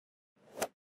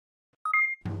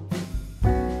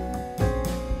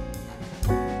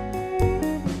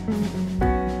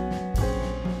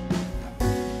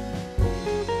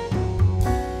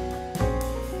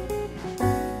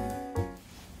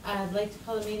like to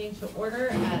call the meeting to order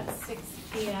at 6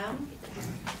 p.m.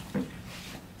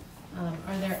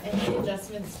 Are there any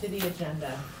adjustments to the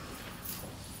agenda?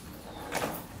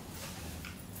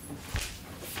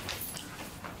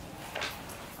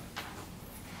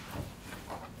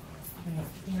 All right,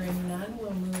 hearing none,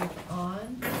 we'll move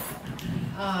on.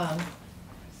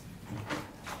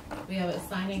 We have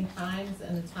assigning times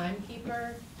and the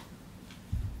timekeeper.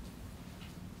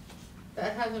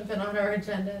 That hasn't been on our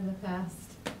agenda in the past.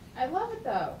 I love it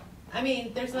though. I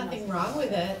mean, there's nothing wrong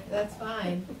with it, that's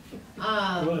fine.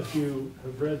 Well, if you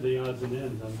have read the odds and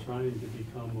ends, I'm trying to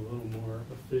become a little more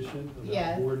efficient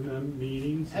Yeah. about board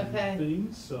meetings and Okay.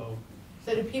 things, so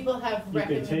So do people have you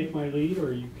can take recommend? my lead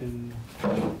or you can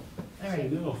All say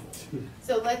right, no.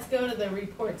 so let's go to the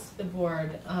reports to the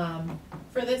board.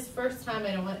 For this first time,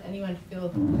 I don't want anyone to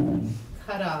feel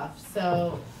cut off.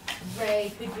 So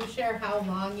Ray, could you share how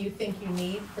long you think you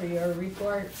need for your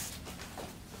reports?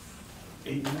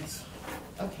 8 minutes.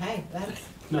 Okay, that's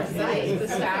Not precise. really.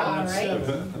 This is all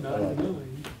right. Not really.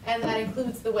 And that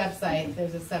includes the website.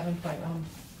 There's a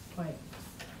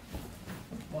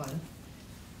 7.1.1.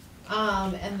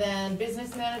 And then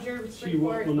business manager's She will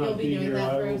report, you'll not be be doing here,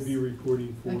 that, I will Bruce? be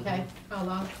reporting for her. Okay, how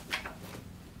long?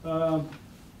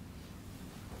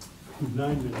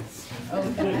 9 minutes,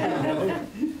 Okay.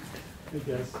 I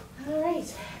guess. All right,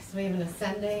 so we have an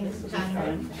ascending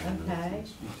pattern, okay.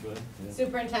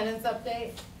 Superintendent's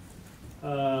update?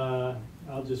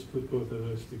 I'll just put both of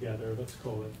those together, let's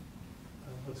call it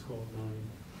 9.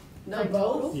 For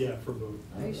both? Yeah, for both.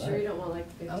 Are you sure you don't want like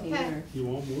 15 Okay. or? You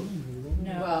want more? You want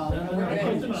more? Well, I we're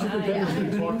think the good.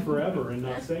 superintendent's gonna talk forever and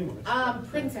not say much.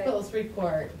 Principal's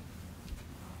report.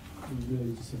 We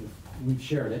really just sort of, we've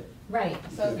shared it, Right,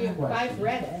 so if you, I've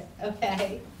read it,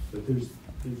 okay. but there's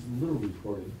a little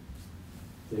reporting.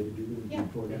 David, you're going to Yeah.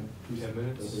 report on? 10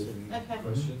 minutes. Okay.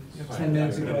 Questions? 10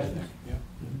 minutes ago. Yeah.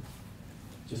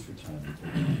 Just for time.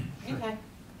 Okay,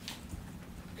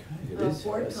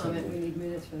 Board comment, we need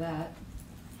minutes for that.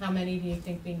 how many do you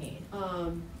think we need?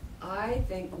 I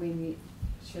think we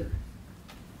should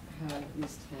have at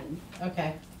least 10.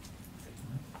 Okay,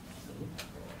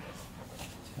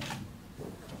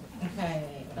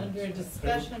 okay, under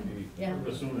discussion, yeah, I'm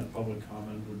assuming that public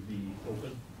comment would be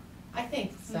open? I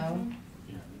think so, Yeah,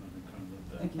 we're not gonna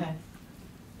comment that. okay.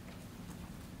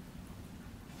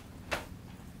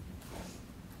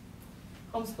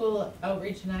 Homeschool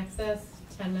outreach and access,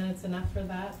 10 minutes enough for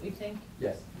that, we think?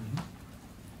 Yes.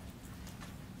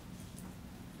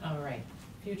 All right,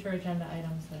 future agenda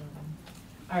items,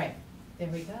 all right, there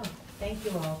we go. Thank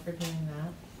you all for doing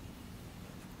that.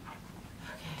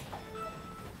 Okay.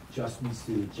 Adjustments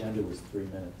to the agenda was 3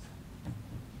 minutes.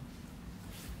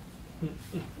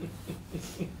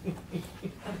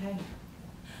 Okay,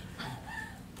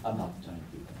 I'm not the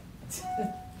timekeeper.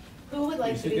 who would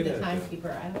like You to should be get the it, though.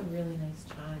 timekeeper? I have a really nice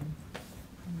chime.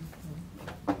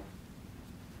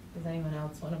 Does anyone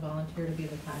else want to volunteer to be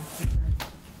the timekeeper?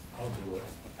 I'll do it.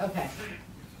 Okay.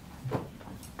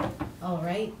 All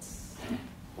right. I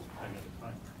got the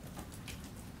time.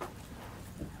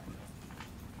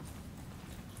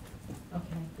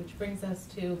 Okay, which brings us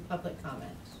to public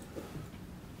comment.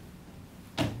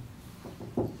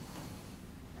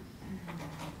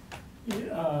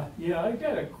 Yeah, I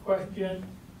got a question.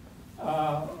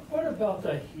 What about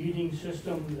the heating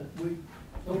system that we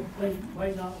don't think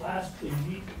might not last the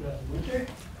winter?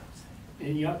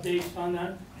 Any updates on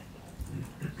that?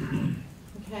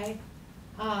 Okay.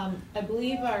 I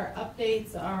believe our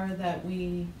updates are that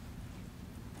we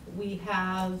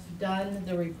have done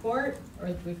the report, or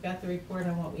we've got the report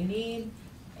on what we need,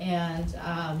 and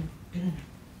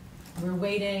we're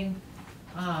waiting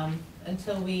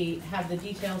until we have the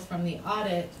details from the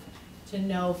audit to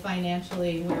know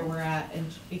financially where we're at,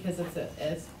 and because it's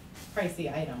a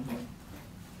pricey item.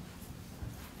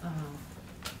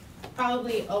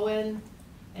 Probably Owen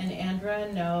and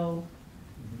Andra know,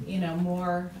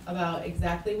 more about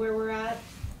exactly where we're at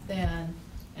than,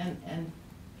 and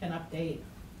can update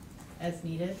as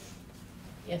needed.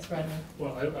 Yes, Rodney?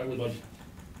 Well, I would like,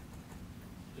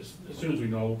 as soon as we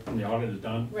know when the audit is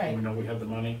done, Right. and we know we have the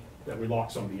money, that we lock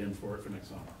somebody in for it for next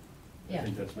summer. I Yeah.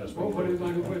 think that's the best. What are we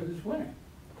going to do do for this winter?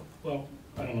 Well,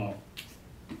 I don't know.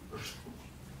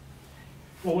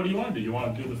 Well, what do you want to do? You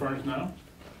want to do the furnace now?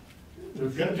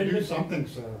 We've got to do something,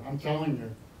 sir. I'm telling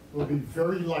you, we'll be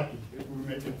very lucky if we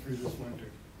make it through this winter.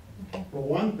 Okay. For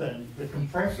one thing, the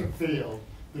compressor failed,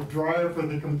 the dryer for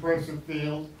the compressor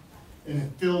failed, and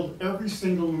it filled every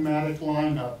single pneumatic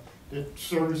lineup that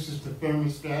services the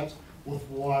thermostats with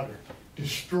water,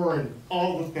 destroying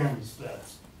all the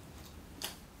thermostats.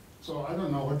 So I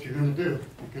don't know what you're gonna do,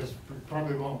 because we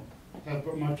probably won't have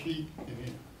much heat in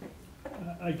here.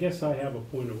 I guess I have a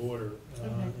point of order, Okay.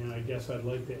 and I guess I'd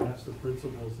like to ask the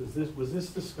principals, was this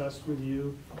discussed with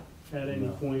you at any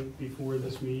No. point before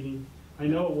this meeting? I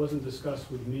know it wasn't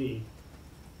discussed with me,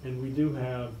 and we do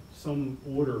have some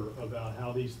order about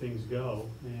how these things go,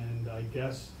 and I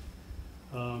guess,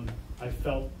 I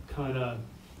felt kinda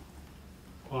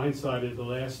blindsided the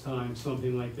last time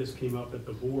something like this came up at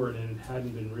the board and it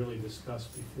hadn't been really discussed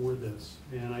before this.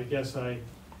 And I guess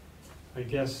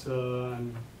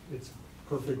it's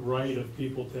perfect right of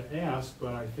people to ask,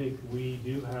 but I think we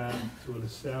do have to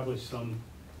establish some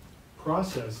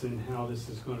process in how this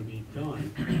is gonna be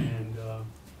done. And,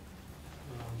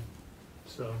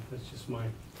 so that's just my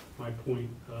point,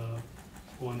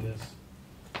 on this.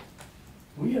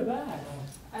 We have asked.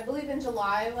 I believe in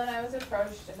July, when I was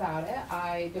approached about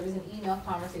it, there was an email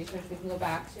conversation which we can go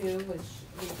back to, which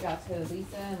reached out to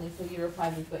Lisa, and Lisa, you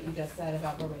replied with what you just said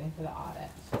about we're waiting for the audit.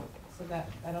 So that,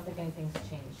 I don't think anything's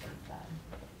changed since then.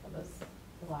 That was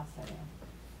the last I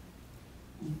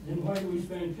knew. Then why do we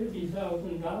spend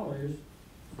 $50,000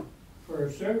 for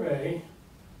a survey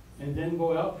and then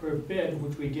go out for a bid,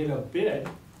 which we get a bid?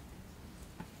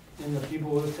 And the people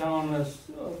were telling us,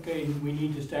 okay, we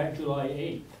need to start July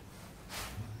 8th.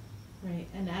 Right,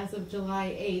 and as of July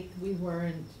 8th,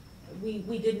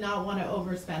 we did not want to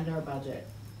overspend our budget,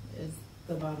 is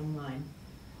the bottom line.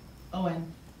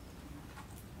 Owen?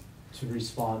 To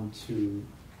respond to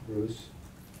Bruce,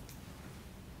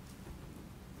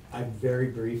 I very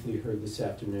briefly heard this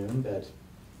afternoon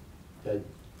that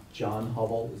John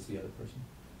Hubble is the other person,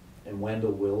 and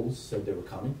Wendell Wills said they were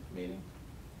coming to the meeting.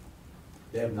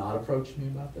 They have not approached me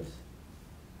about this.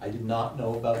 I did not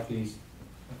know about these.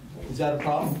 Is that a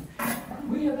problem?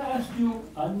 We have asked you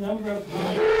a number of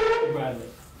times, Bradley,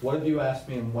 What have you asked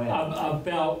me and when?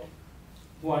 about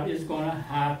what is gonna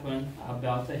happen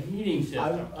about the heating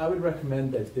system. I would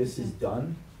recommend that this is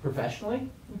done professionally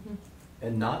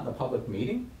and not in a public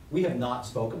meeting. We have not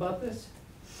spoke about this.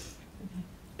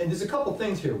 And there's a couple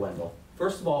things here, Wendell.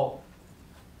 First of all,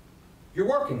 you're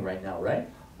working right now, right?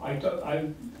 I've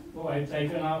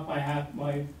taken off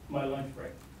my lunch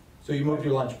break. So you moved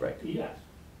your lunch break. Yes.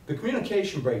 The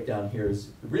communication breakdown here is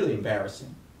really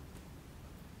embarrassing.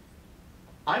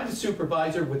 I'm the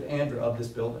supervisor with Andrew of this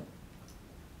building.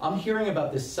 I'm hearing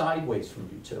about this sideways from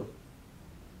you two.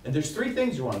 And there's three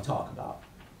things you want to talk about.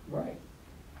 Right.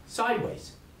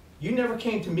 Sideways. You never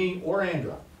came to me or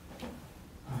Andrew.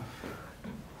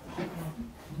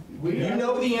 You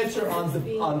know the answer on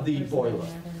the boiler.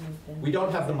 We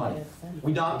don't have the money.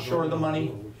 We're not sure of the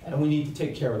money, and we need to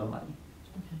take care of the money.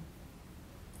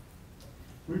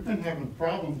 We've been having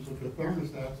problems with the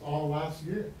thermostats all last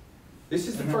year. This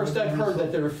is the first I've heard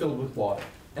that they were filled with water,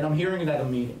 and I'm hearing it at a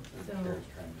meeting. So,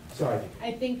 Sorry.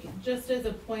 I think just as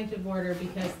a point of order,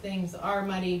 because things are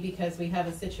muddy, because we have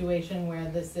a situation where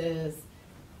this is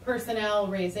personnel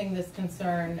raising this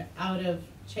concern out of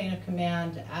chain of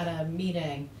command at a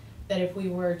meeting, that if we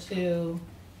were to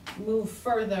move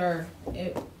further,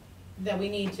 that we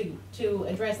need to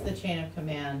address the chain of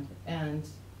command and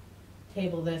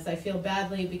table this. I feel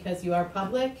badly because you are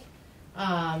public,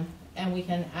 and we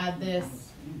can add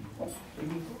this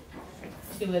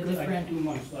to a Like different 2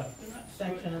 months left.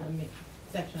 section of the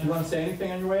section. Do you want to say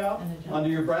anything on your way out? An agenda. Under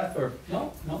your breath, or?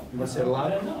 No. You want to say it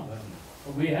loud? No.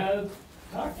 We have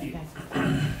talked to you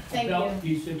Okay. Thank about you.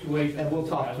 these situations. And we'll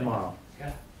talk tomorrow.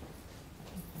 Okay.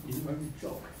 You never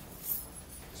joke.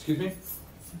 Excuse me?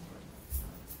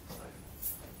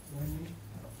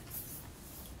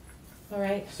 All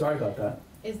right, Sorry about that.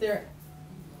 is there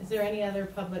any other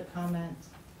public comment?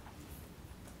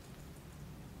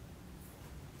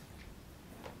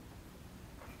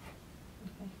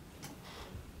 Okay.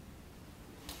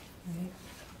 All right.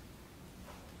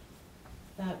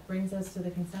 That brings us to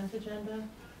the consent agenda.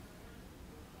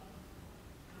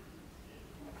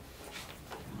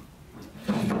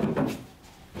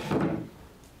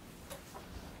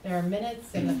 There are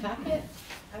minutes in the packet.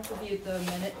 I've reviewed the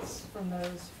minutes from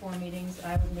those 4 meetings.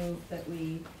 I would move that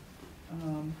we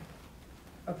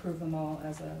approve them all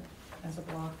as a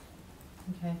block,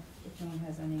 Okay. if no one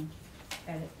has any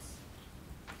edits.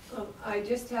 I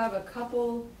just have a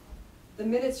couple, the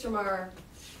minutes from our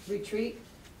retreat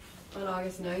on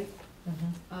August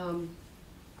 9th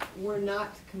were not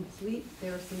complete.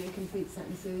 There were some incomplete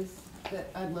sentences that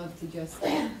I'd love to just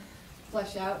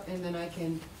flesh out, and then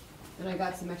I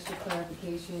got some extra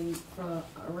clarification from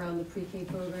around the pre-K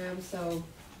program, so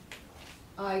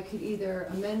I could either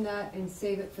amend that and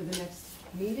save it for the next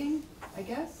meeting, I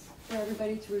guess, for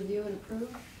everybody to review and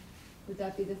approve. Would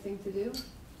that be the thing to do?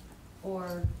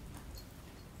 Or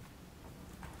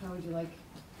how would you like,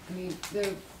 I mean,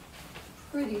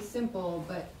 pretty simple,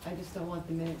 but I just don't want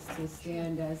the minutes to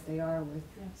stand as they are with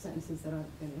sentences that aren't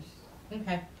finished.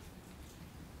 Okay.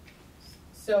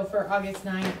 So for August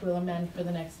 9th, we'll amend for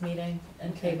the next meeting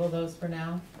and Okay. table those for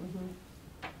now,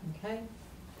 Mhm. okay?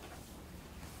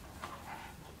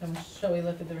 And shall we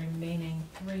look at the remaining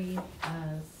three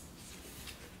as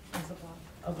As a block.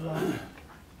 a block?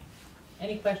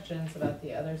 Any questions about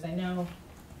the others? I know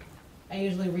I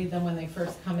usually read them when they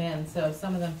first come in, so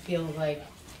some of them feel like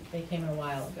they came in a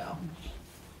while ago.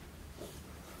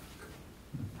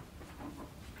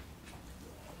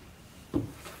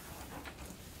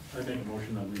 I make a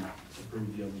motion that we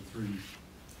approve the other three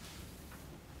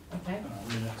Okay,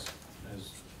 minutes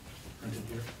as printed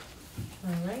here.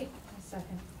 all right. A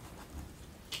second.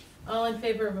 All in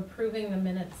favor of approving the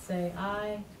minutes, say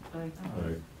aye. Aye.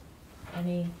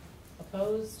 Any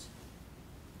opposed?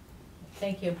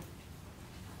 Thank you.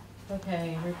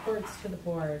 Okay, reports to the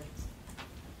board.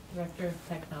 Director of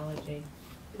Technology.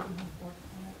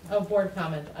 Oh, board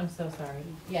comment, I'm so sorry.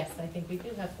 Yes, I think we do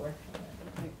have board comment.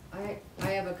 I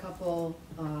have a couple,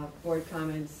 board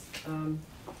comments.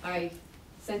 I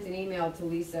sent an email to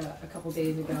Lisa a couple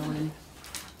days ago, and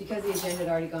because the agenda had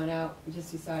already gone out, we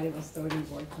just decided we'll throw it in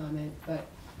board comment, but,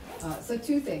 so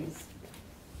two things.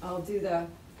 I'll do the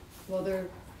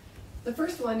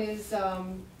first one is,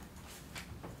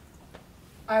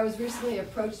 I was recently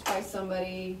approached by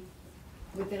somebody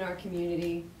within our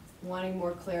community wanting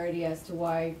more clarity as to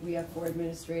why we have 4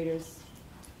 administrators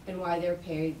and why they're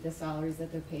paid the salaries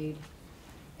that they're paid.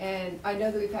 And I know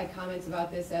that we've had comments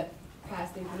about this at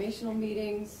past informational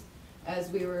meetings as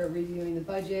we were reviewing the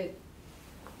budget,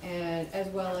 and as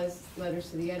well as letters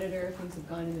to the editor, things have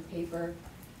gone in the paper.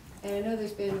 And I know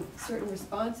there's been certain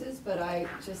responses, but I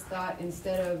just thought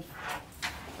instead of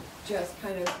just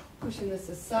kind of pushing this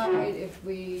aside, if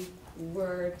we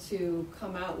were to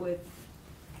come out with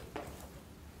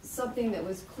something that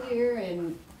was clear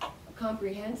and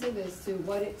comprehensive as to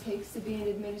what it takes to be an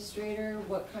administrator,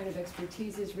 what kind of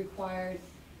expertise is required,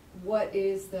 what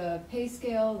is the pay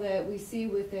scale that we see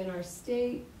within our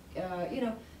state,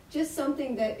 just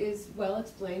something that is well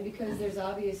explained, because there's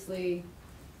obviously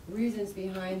reasons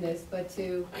behind this, but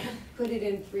to put it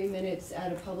in 3 minutes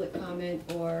at a public comment,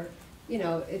 or,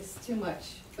 it's too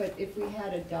much. But if we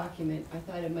had a document, I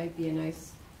thought it might be a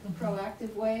nice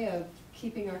proactive way of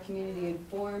keeping our community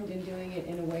informed and doing it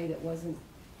in a way that wasn't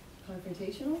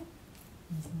confrontational.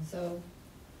 So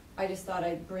I just thought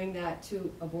I'd bring that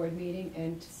to a board meeting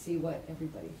and to see what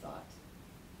everybody thought.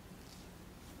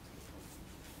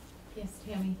 Yes,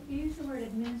 Tammy? You use the word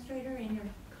administrator in your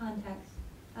context,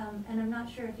 and I'm not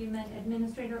sure if you meant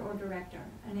administrator or director,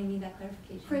 and I need that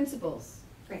clarification. Principals.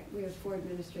 Great. We have 4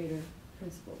 administrator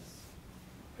principals.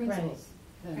 Principals.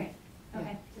 then. Great,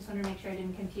 okay, just wanted to make sure I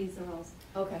didn't confuse the roles.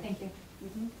 Okay. Thank you.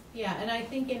 Mhm. Yeah, and I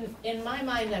think in my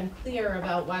mind, I'm clear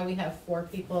about why we have 4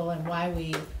 people and why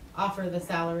we offer the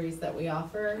salaries that we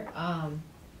offer.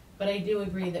 But I do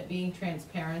agree that being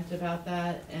transparent about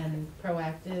that and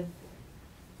proactive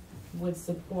would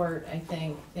support, I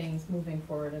think, things moving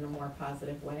forward in a more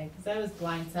positive way. Because I was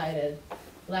blindsided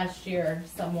last year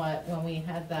somewhat when we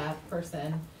had that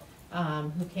person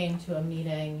who came to a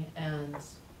meeting and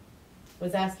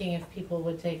was asking if people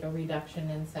would take a reduction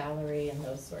in salary and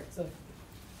those sorts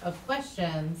of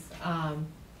questions,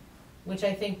 which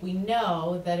I think we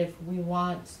know that if we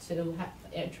want to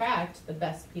attract the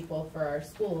best people for our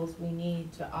schools, we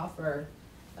need to offer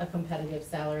a competitive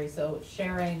salary. So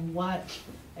sharing what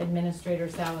administrator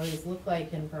salaries look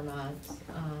like in Vermont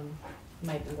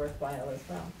might be worthwhile as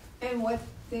well. And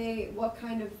what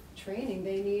kind of training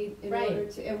they need in Right. order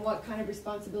to, and what kind of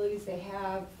responsibilities they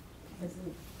have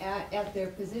at their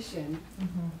position,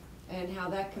 and how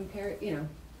that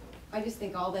I just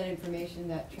think all that information,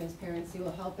 that transparency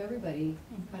will help everybody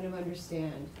kind of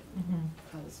understand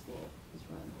how the school is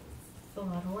run. It's a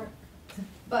lot of work.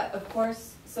 But of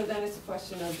course, so then it's a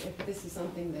question of if this is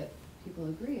something that people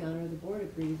agree on or the board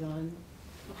agrees on,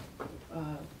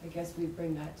 I guess we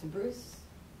bring that to Bruce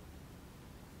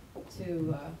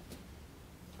to,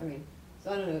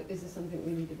 so I don't know, is this something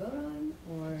we need to vote on,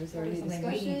 or is there any Something we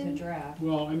need to discussion? draft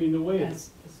Well, the way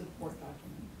as it's, a support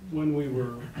document. when we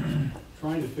were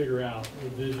trying to figure out a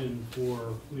vision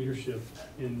for leadership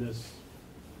in this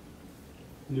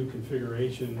new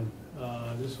configuration,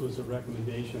 this was a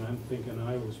recommendation. I'm thinking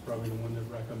I was probably the one that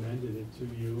recommended it to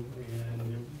you, and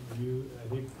I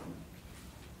think,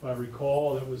 if I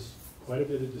recall, there was quite a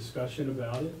bit of discussion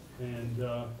about it, and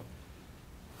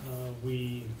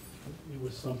it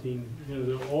was something,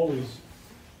 there always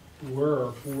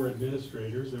were 4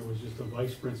 administrators. There was just a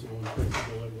vice principal and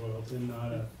principal at Royalton,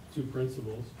 not 2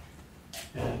 principals.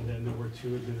 and then there were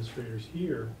 2 administrators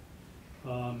here,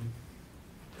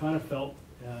 kind of felt,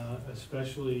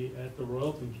 especially at the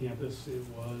Royalton campus, it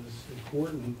was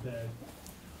important that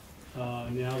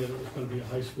now that it was going to be a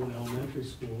high school and elementary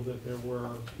school, that there were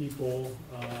people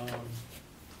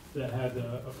that had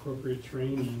the appropriate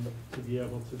training to be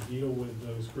able to deal with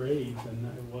those grades, and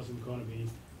that it wasn't going to be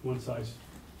one size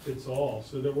fits all.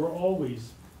 So there were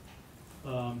always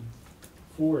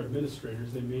 4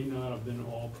 administrators. They may not have been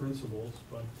all principals,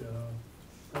 but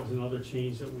that was another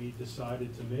change that we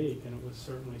decided to make, and it was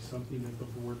certainly something that the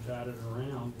board batted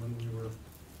around when we were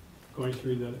going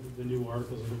through the new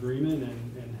articles of agreement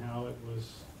and how it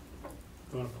was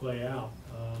going to play out.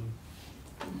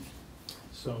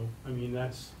 So, I mean,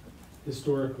 that's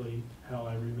historically how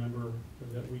I remember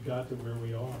that we got to where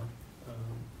we are.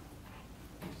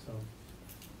 So.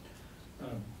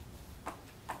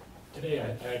 Today,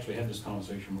 I actually had this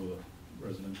conversation with a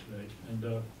resident today, and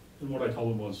what I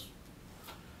told him was,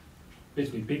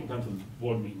 basically, people come to the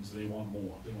board meetings, they want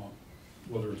more. They want,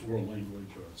 whether it's world language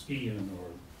or skiing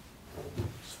or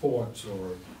sports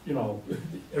or, you know,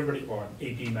 everybody, or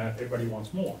AP math, everybody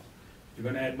wants more. If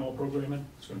you're gonna add more programming,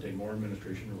 it's gonna take more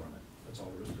administration to run it. That's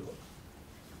all there is to it.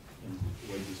 And the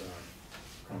wages are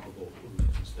comparable with the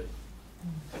rest of the state.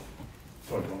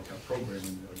 So if you don't cut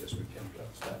programming, I guess we can cut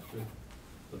staff too,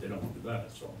 but they don't do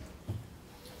that, so. I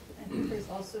think there's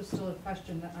also still a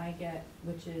question that I get,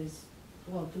 which is,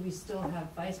 well, do we still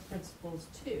have vice principals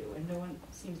too? And no one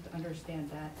seems to understand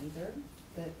that either,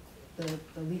 that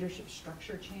the leadership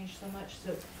structure changed so much.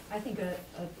 So I think a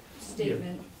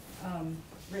statement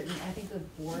written, I think the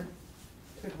board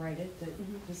could write it, that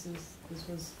this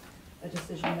was a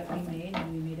decision that we made,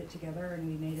 and we made it together, and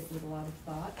we made it with a lot of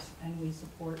thought, and we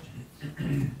support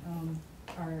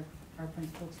our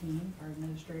principal team, our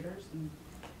administrators,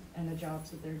 and the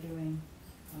jobs that they're doing.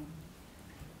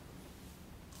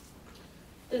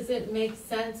 Does it make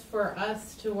sense for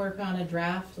us to work on a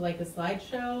draft, like a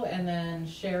slideshow, and then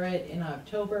share it in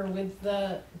October with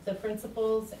the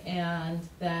principals, and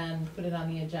then put it on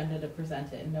the agenda to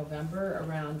present it in November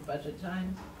around budget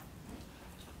time?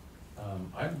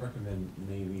 I would recommend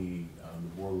maybe the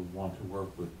board would want to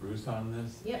work with Bruce on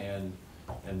this. Yep.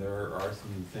 And there are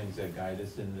some things that guide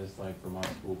us in this, like Vermont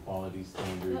School Quality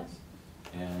Standards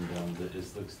and the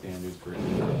ISLIC standards for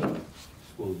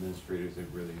school administrators that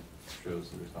really shows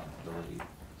the responsibility.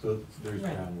 So there's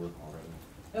Right. groundwork already.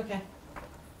 Okay,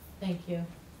 thank you.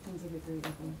 Sounds like a great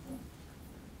idea.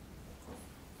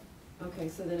 Okay,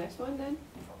 so the next one then?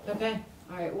 Okay,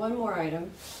 All right, one more item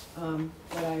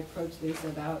that I approached Lisa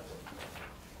about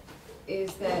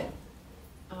is that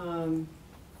from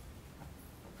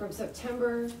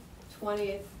September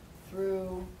 20th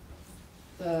through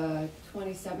the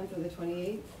 27th or the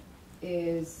 28th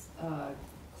is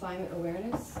climate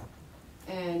awareness.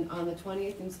 And on the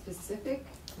 20th in specific,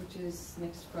 which is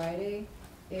next Friday,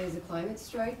 is a climate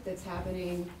strike that's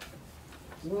happening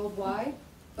worldwide.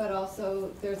 But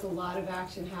also there's a lot of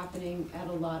action happening at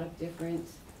a lot of different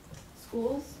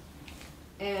schools.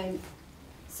 And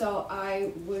so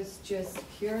I was just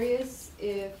curious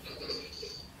if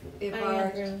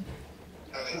okay.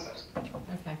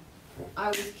 I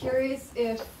was curious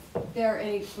if there are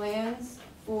any plans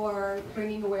for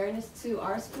bringing awareness to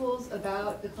our schools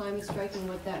about the climate strike and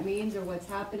what that means or what's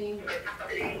happening,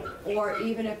 or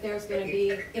even if there's going to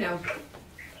be, you know,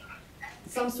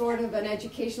 some sort of an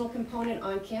educational component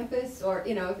on campus, or,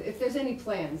 you know, if there's any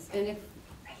plans. And if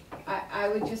I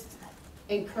would just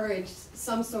encourage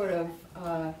some sort of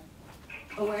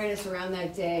awareness around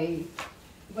that day,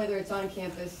 whether it's on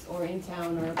campus or in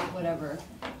town or whatever.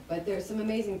 But there's some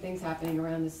amazing things happening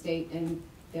around the state, and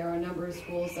there are a number of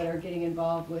schools that are getting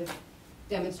involved with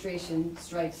demonstration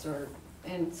strikes,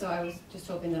 and so I was just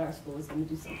hoping that our school was going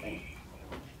to do something.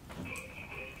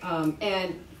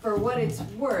 And for what it's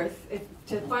worth,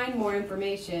 to find more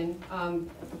information,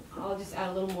 I'll just add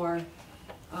a little more.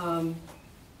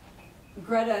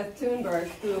 Greta Thunberg,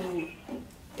 who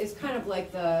is kind of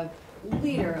like the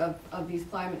leader of these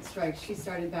climate strikes, she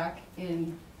started back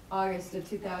in August of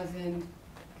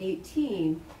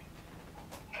 2018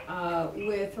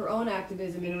 with her own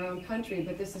activism in her own country,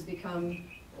 but this has become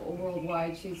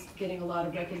worldwide. She's getting a lot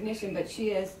of recognition, but she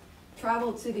has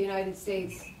traveled to the United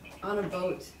States on a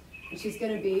boat, and she's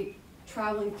going to be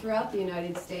traveling throughout the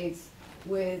United States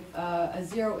with a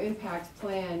zero impact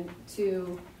plan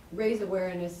to raise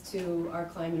awareness to our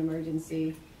climate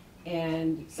emergency.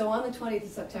 And so on the 20th of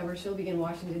September, she'll be in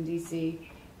Washington, D.C.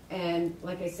 And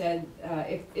like I said,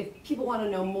 if people want to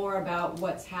know more about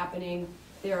what's happening,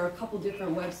 there are a couple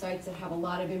different websites that have a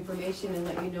lot of information and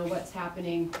let you know what's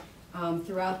happening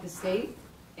throughout the state.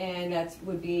 and that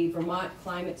would be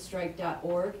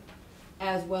vermontclimatestrike.org,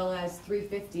 as well as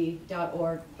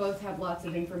 350.org. Both have lots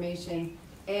of information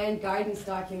and guidance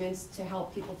documents to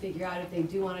help people figure out if they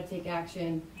do want to take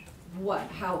action,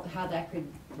 how that could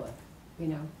look, you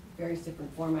know, various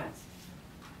different formats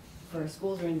for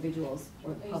schools or individuals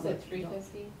or the You public. said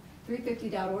 350?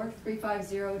 350.org,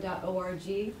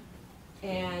 350.org,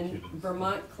 and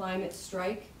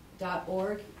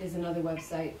vermontclimatestrike.org is another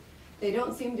website. They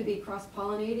don't seem to be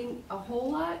cross-pollinating a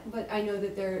whole lot, but I know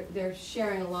that they're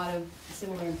sharing a lot of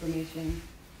similar information.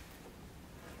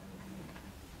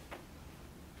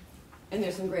 And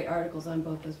there's some great articles on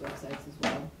both those websites as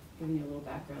well, giving you a little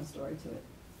background story to it.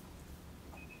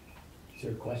 Is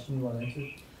there a question you want to answer?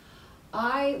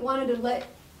 I wanted to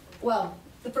well,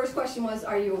 the first question was,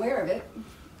 are you aware of it?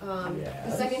 The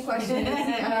Yes. second question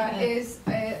is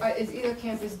either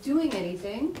campus doing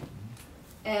anything?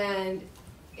 And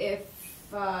if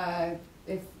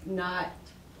not,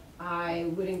 I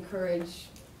would encourage,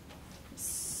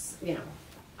 you know,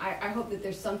 I hope that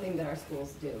there's something that our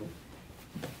schools do.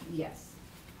 Yes.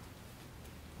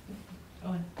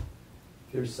 Owen?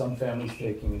 There's some families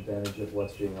taking advantage of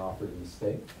what's being offered in the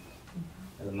state,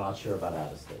 and I'm not sure about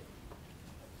out of state.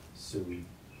 So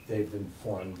they've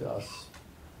informed us.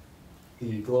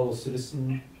 The Global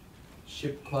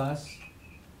Citizenship class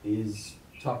is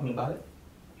talking about it,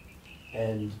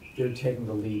 and they're taking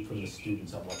the lead from the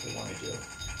students on what they want to do.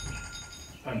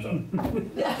 Time's up.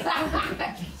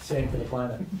 Same for the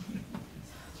planet.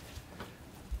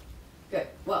 Good.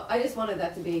 Well, I just wanted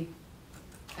to say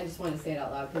it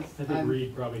out loud I because think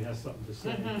Reed probably has something to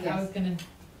say. I was gonna,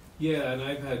 Yeah, and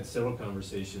I've had several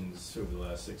conversations over the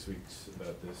last 6 weeks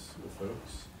about this with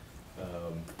folks.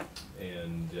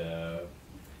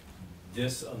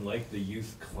 This, unlike the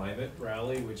Youth Climate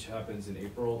Rally, which happens in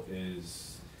April,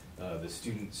 is the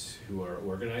students who are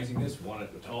organizing this want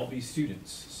it to all be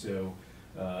students. So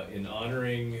in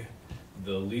honoring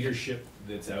the leadership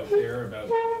that's out there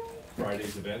about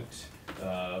Friday's event,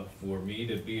 for me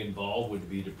to be involved would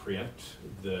be to preempt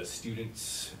the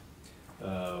students'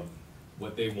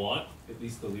 what they want, at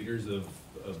least the leaders of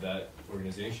that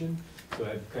organization. So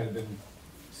I've kind of been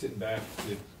sitting back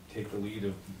to take the lead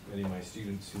of any of my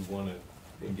students who want to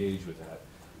engage with that.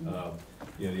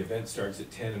 You know, the event starts at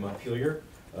 10 in Montpelier,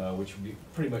 which would be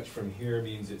pretty much from here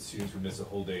means that students would miss a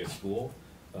whole day of school.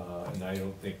 And I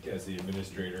don't think as the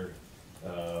administrator,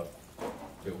 it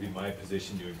would be my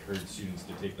position to encourage students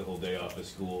to take the whole day off of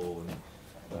school, and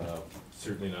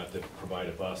certainly not to provide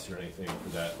a bus or anything for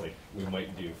that, like we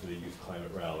might do for the Youth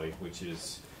Climate Rally, which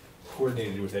is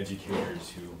coordinated with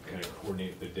educators who kind of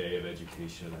coordinate the day of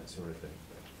education and that sort of thing.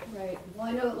 Right. Well,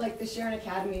 I know like the Sharon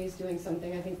Academy is doing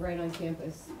something, I think, right on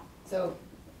campus. So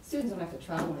students don't have to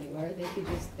travel anywhere.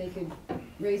 They could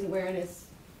raise awareness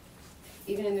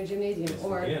even in their gymnasium, Yes,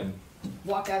 or again,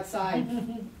 walk outside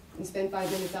and spend 5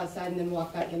 minutes outside and then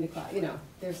walk back into class. You know,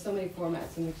 there's so many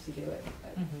formats in which to do it.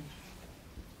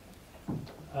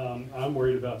 But I'm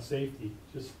worried about safety,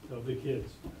 just of the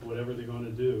kids, whatever they're gonna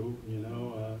do, you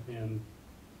know, and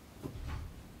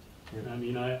I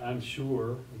mean, I'm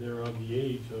sure they're of the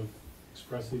age of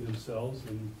expressing themselves,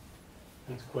 and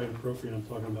that's quite appropriate. I'm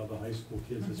talking about the high school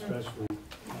kids especially.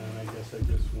 And I guess I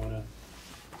just wanna,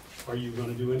 are you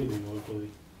gonna do anything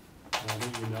locally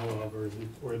that you know of,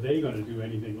 or are they gonna do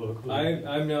anything locally?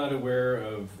 I'm not aware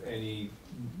of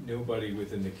nobody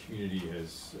within the community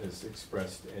has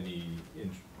expressed any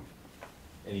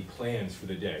plans for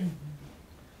the day.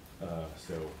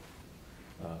 So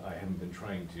I haven't been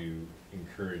trying to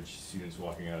encourage students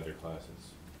walking out of their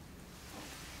classes.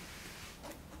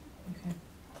 okay,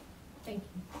 thank you.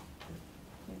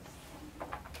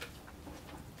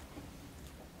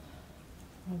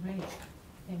 All right,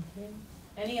 thank you.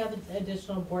 Any other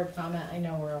additional board comment? I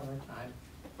know we're over time.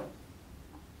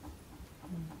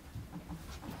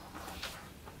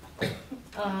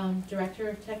 Director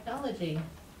of Technology.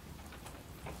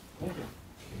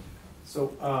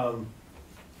 So, I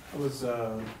was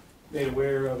made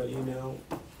aware of an email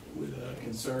with a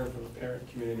concern from a parent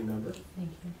community member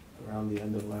Thank you. around the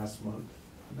end of last month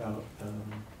about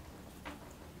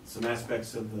some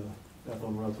aspects of the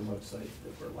Bethel Royalton website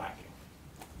that were lacking.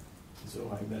 And so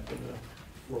I met with the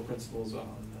 4 principals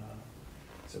on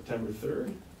September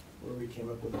 3rd, where we came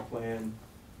up with a plan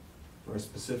for a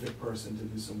specific person to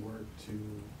do some work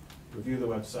to review the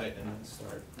website and then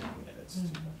start making edits to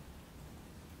it.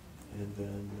 And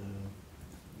then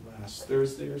last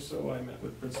Thursday or so, I met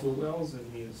with Principal Wells,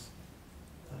 and he is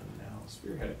now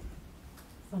spearheading.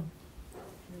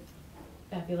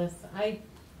 Fabulous. I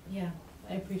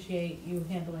appreciate you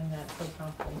handling that so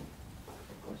promptly.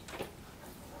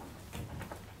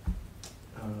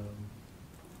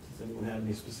 Does anyone have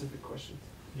any specific questions?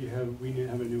 We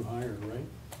have a new hire, right,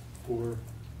 for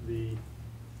the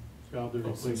job that Oh,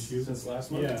 replaced you? Since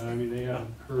last month? Yeah, I mean, they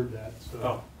haven't heard that, so.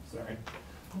 Oh, sorry.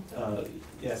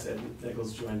 Yes, Ed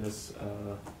Nichols joined us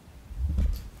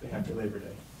after Labor Day.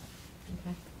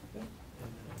 Okay. And,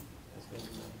 has been,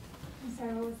 I'm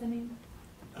sorry, what was the name?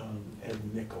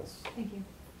 Ed Nichols. Thank you.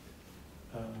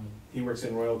 He works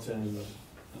in Royalton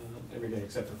every day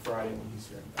except for Friday when he's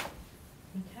here.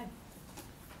 Okay.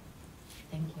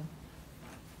 Thank you.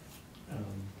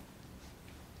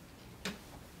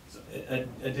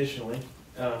 Additionally,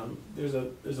 there's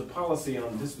a policy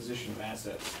on disposition of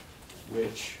assets,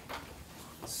 which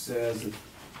says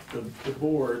that the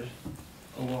board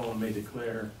alone may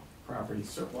declare property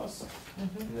surplus and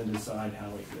then decide how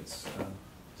it gets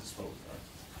disposed of.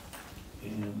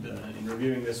 And in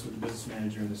reviewing this with the business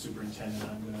manager and the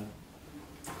superintendent,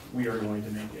 we are going to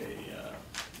make a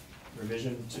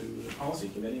revision to the policy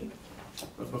committee.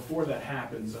 But before that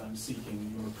happens, I'm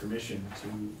seeking your permission to,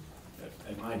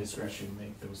 at my discretion,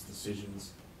 make those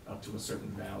decisions up to a certain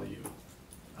value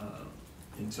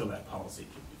until that policy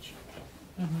can be changed.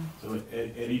 So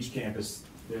at each campus,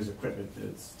 there's equipment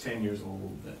that's 10 years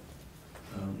old that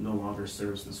no longer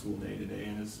serves the school day to day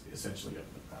and is essentially of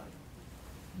the value.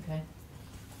 Okay.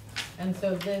 And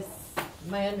so this,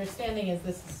 my understanding is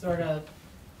this is sort of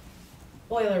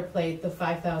boilerplate, the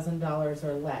 $5,000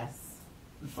 or less.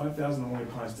 The $5,000 only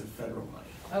applies to federal money.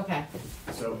 Okay.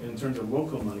 So in terms of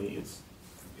local money, it's,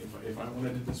 if I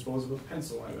wanted to dispose of a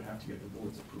pencil, I would have to get the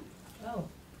board's approval. Oh.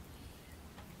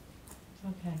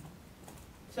 Okay.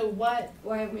 So what?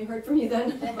 Why haven't we heard from you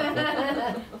then?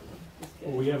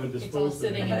 Well, we haven't It's all disposed of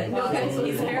sitting it. in the box.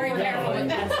 He's very careful with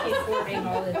this. He's hoarding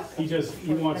all this.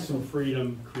 He wants some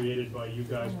freedom created by you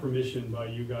guys, permission by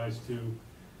you guys to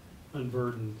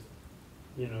unburden,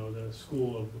 you know, the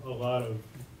school of a lot of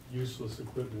useless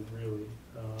equipment, really.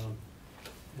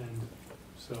 And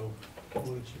so, why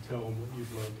don't you tell him what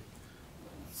you'd like?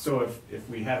 So if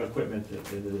we have equipment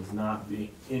that is not being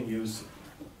in use,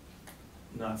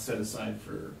 not set aside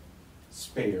for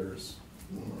spares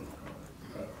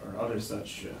or other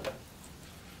such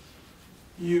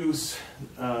use,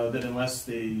 that unless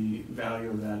the value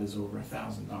of that is over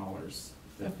 $1,000,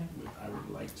 that Okay. I would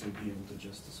like to be able to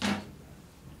just dispose of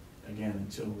that. Again,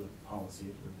 until the policy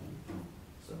is reviewed,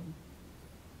 so.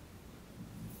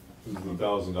 Is the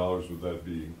 $1,000, would that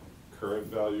be current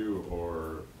value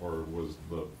or was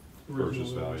the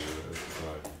purchase value at the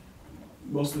time?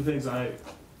 Most of the things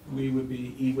we would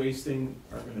be e-wasting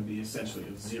are gonna be essentially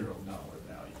of $0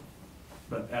 value.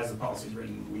 But as the policy is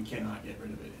written, we cannot get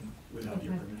rid of it without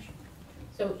your Okay. permission.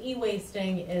 So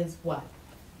e-wasting is what?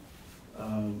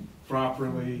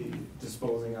 Properly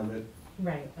disposing of it.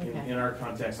 Right, okay. In our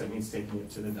context, that means taking it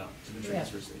to the dump, to the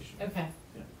transfer station. Okay.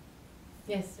 Yeah.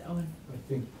 Yes, Owen? I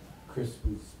think Chris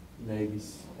was maybe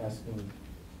asking,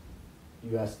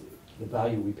 you asked the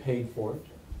value we paid for it,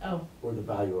 Oh, or the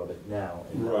value of it now.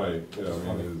 and Right, yeah,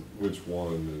 I mean, which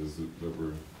one is it that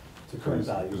we're? To current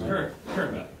value. Is it Current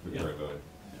value, The yeah. current value.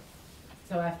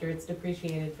 so after it's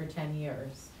depreciated for 10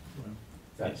 years.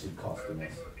 That should cost us. It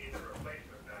would be the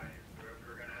replacement value, so if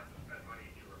we're gonna have to spend money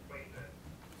to replace it,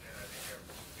 then I think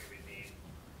we would need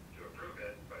to approve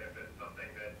it, but if it's something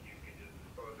that you can just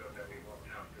dispose of that we won't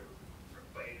have to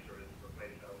replace or is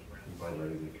replaced elsewhere in the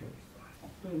budget, we can be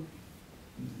fine.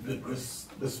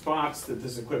 The spots that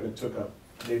this equipment took up,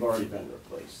 they've already been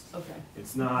replaced. Okay.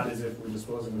 It's not as if we're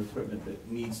disposing of equipment that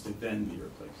needs to then be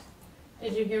replaced.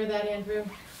 Did you hear that, Andrew?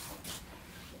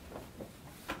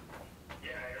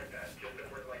 Yeah, I heard that, just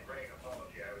if we're like writing a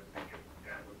policy, I would think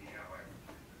that would be how I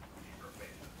would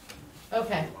replace it.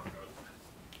 Okay,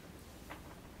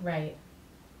 right.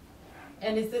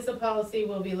 And is this a policy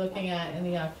we'll be looking at in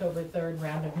the October 3rd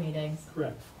round of meetings?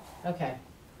 Correct, Okay,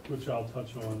 which I'll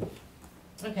touch on.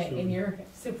 okay, in Soon. your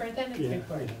superintendent's Yeah,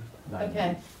 report? yeah.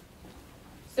 Okay.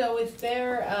 So is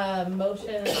there a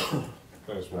motion Can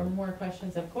I ask or one? more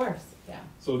questions? Of course, yeah.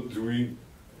 So do we,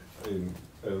 I mean,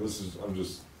 and this is, I'm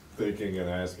just thinking and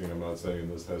asking, I'm not saying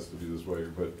this has to be this way,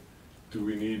 but do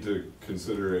we need to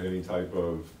consider any type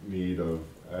of need of,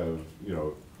 you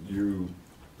know, you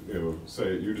know,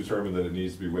 say, you determine that it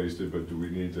needs to be wasted, but do we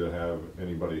need to have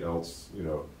anybody else, you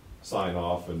know, sign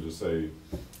off and just say,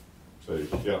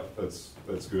 yeah, that's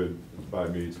good by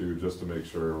me too, just to make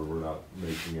sure we're not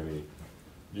making any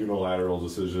unilateral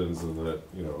decisions and that,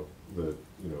 I don't know, that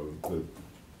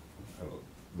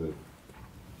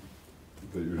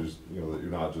you're just, that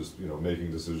you're not just,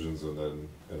 making decisions and then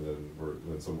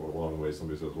somewhere along the way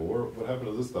somebody says, well, what happened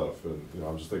to this stuff? And,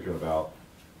 I'm just thinking about,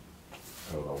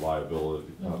 I don't know, liability,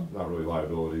 not really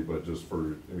liability, but just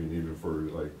for, I mean, even for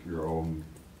like your own,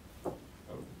 I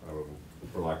don't know,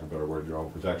 for lack of a better word, your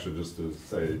own protection, just to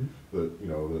say that, you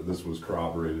know, that this was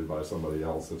corroborated by somebody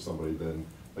else, if somebody then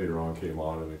later on came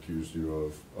on and accused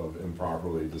you of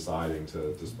improperly deciding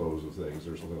to dispose of things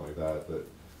or something like that, that,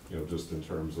 you know, just in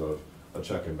terms of a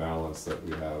check and balance that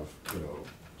we have, you know,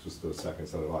 just a second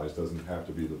set of eyes, doesn't have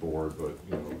to be the board, but,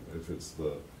 you know, if it's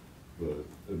the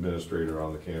administrator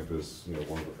on the campus, you know,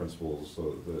 one of the principals,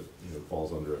 so that, you know,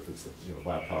 falls under, if it's, you know,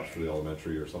 laptops for the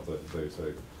elementary or something, they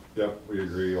say, yep, we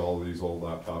agree, all of these old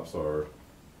laptops are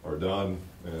done,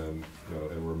 and, you know,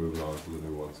 and we're moving on to the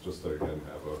new ones, just to, again,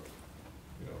 have a,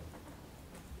 you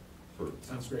know,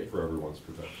 Sounds great. for everyone's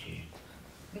protection.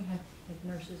 Okay, like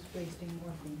nurses wasting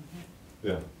morphine.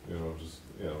 Yeah, you know, just,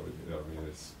 you know, I mean,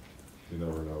 it's, you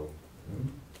never know.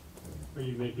 Are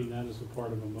you making that as a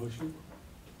part of a motion?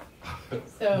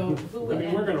 So who I would?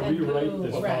 mean, we're gonna and who- rewrite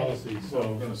this right. policy, So we're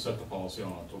so, gonna set the policy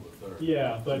on October 3rd.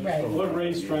 yeah, but Right. what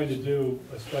Ray's trying to do,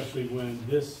 especially when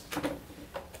this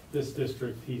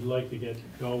district, he'd like to get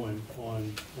going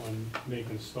on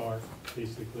making start,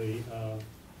 basically,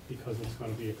 because it's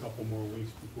gonna be a couple more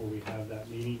weeks before we have that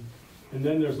meeting. And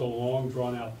then there's a long,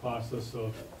 drawn-out process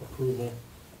of approval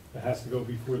that has to go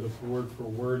before the board for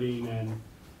wording and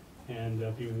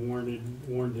be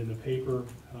warned in the paper.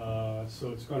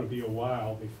 So it's gonna be a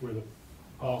while before the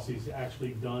policy's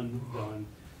actually done.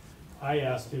 I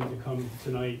asked him to come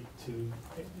tonight to,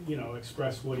 you know,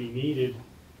 express what he needed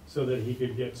so that he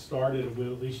could get started with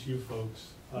at least you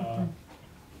folks, and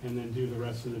then do the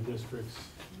rest of the districts,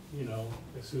 you know,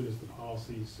 as soon as the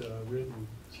policy's written.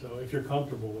 So if you're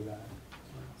comfortable with that.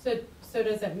 So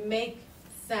does it make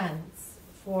sense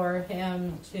for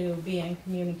him to be in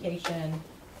communication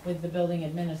with the building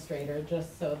administrator,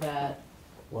 just so that,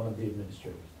 One of the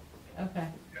administrators. okay,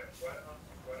 Yeah,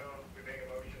 why don't we make a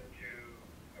motion to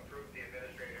approve the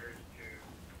administrators to,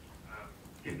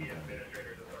 give the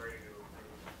administrators authority to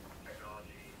approve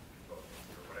technology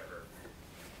disposals or whatever,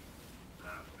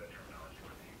 the terminology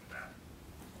would be for that.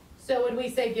 so would we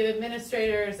say give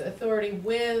administrators authority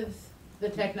with the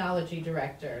technology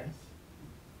director?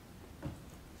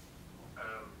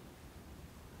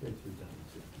 Right through done.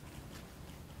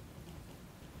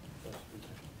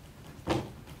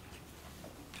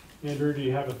 Andrew, do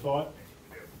you have a thought?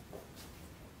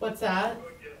 What's that? I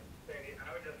would just say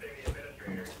the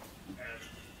administrator and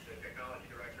the technology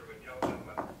director would tell them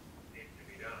what needs to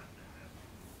be done.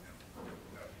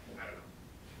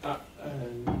 And then, I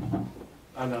don't know.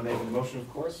 I'm not making the motion, of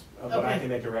course, but I Okay. can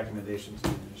make a recommendation to the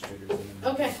administrators and then they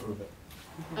Okay. can approve it.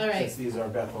 All right, Since these are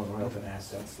Bethel and Royalton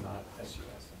assets, not SU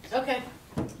assets. okay.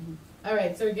 All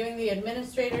right, so we're giving the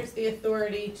administrators the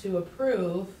authority to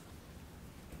approve,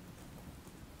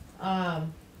 The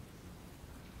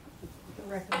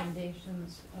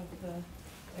recommendations of the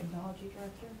technology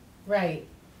director? right,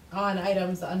 on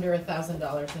items under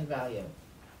 $1,000 in value.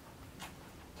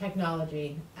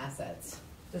 Technology assets.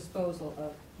 Disposal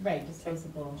of. Right,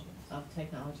 disposable of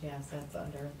technology assets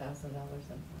under $1,000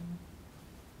 in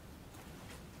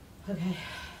value. Okay,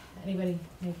 anybody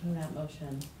making that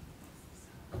motion?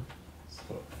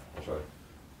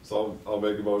 So I'll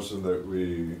make a motion that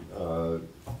we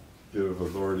give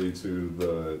authority to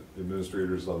the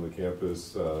administrators on the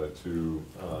campus to,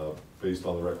 based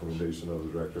on the recommendation of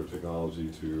the Director of Technology,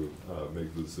 to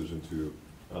make the decision to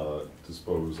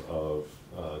dispose of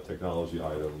technology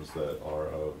items that are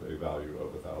of a value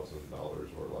of $1,000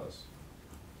 or less.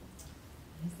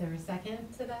 Is there a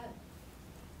second to that?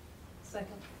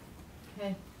 Second.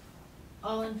 Okay.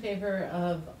 All in favor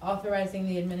of authorizing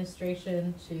the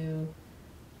administration to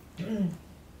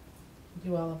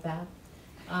do all of that?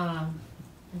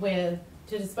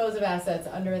 To dispose of assets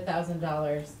under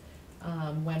 $1,000,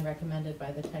 when recommended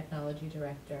by the technology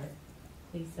director,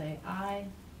 please say aye.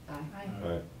 Aye. All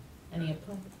right.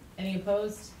 Any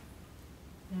opposed?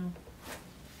 No.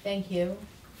 Thank you.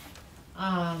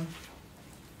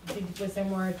 Was there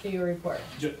more to your report?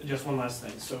 Just one last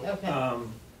thing, so, Okay.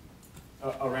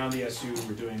 around the SU,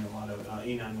 we're doing a lot of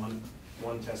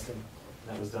E911 testing,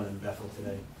 that was done in Bethel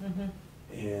today. Mm-hmm.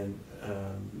 And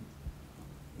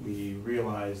we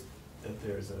realized that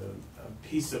there's a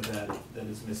piece of that that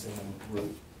is missing, and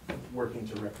we're working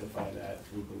to rectify that,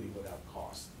 we believe, without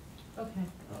cost. Okay,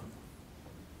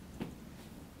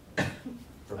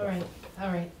 For all right, Bethel. all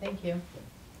right, thank you.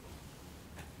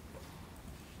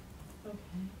 Okay,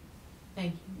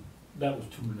 thank you. That was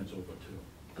 2 minutes over too.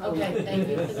 Okay, thank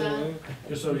you for that.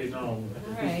 Just so you know, if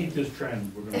we Alright. keep this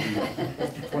trend, we're gonna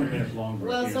be 20 minutes longer. at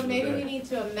Well, the so end of the maybe we day. need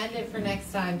to amend it for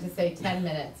next time to say 10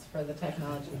 minutes for the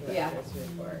technology Yeah. director's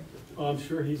report. Well, I'm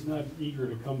sure he's not eager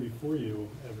to come before you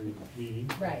every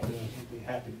meeting. Right. I'd be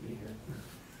happy to be here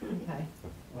Okay,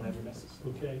 whenever necessary.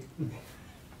 Okay.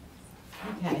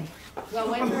 okay. Well,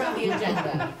 when we're on the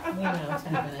agenda, we know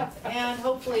 10 minutes. And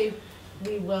hopefully,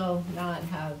 we will not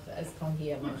have as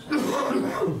clunky a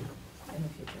motion in the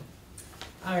future.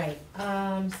 All right,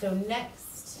 so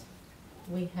next,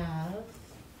 we have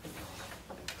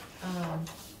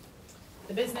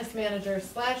the business manager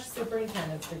 /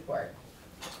 superintendent's report.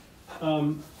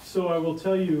 So I will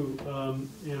tell you,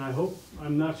 and I hope,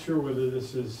 I'm not sure whether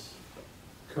this is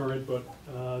current, but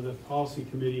the policy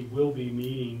committee will be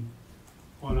meeting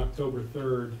on October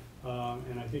 3rd.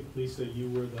 And I think, Lisa, you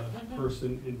were the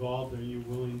person involved. Are you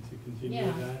willing to continue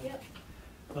with that? Yep.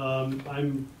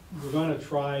 We're gonna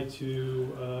try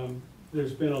to,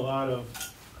 there's been a lot of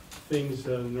things,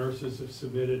 nurses have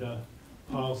submitted a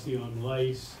policy on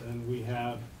lice, and we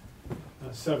have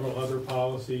several other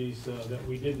policies that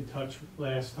we didn't touch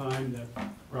last time that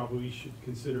probably should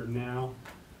consider now.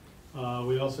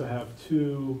 We also have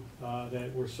two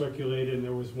that were circulated, and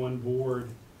there was one board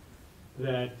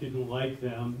that didn't like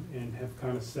them and have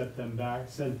kind of sent them back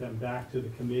to the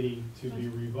committee to be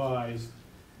revised.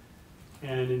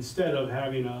 And instead of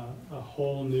having a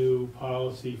whole new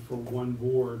policy for one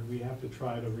board, we have to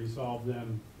try to resolve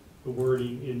them, the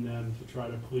wording in them, to try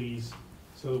to please,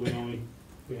 so that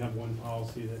we have one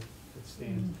policy that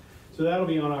stands. So that'll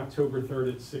be on October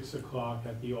 3rd at 6 o'clock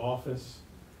at the office.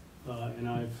 And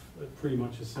I've pretty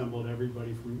much assembled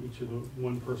everybody from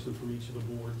one person from each of the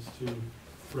boards to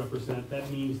represent. That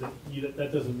means that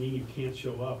that doesn't mean you can't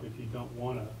show up if you don't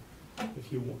wanna.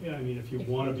 If you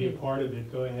wanna be a part of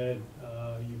it, go ahead,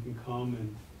 you can come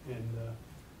and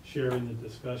share in the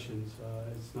discussions.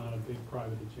 It's not a big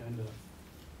private agenda.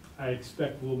 I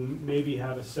expect we'll maybe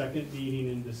have a second meeting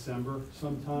in December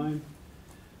sometime.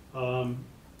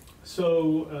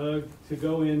 So to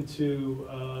go into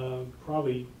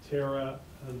probably Tara,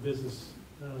 the business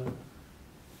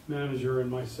manager, and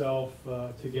myself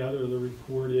together, the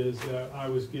report is that I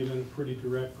was given a pretty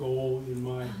direct goal in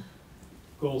my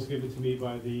goals given to me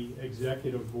by the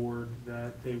executive board,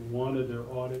 that they wanted their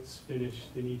audits finished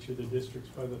in each of the districts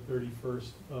by the 31st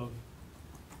of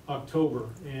October.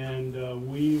 And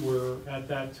we were at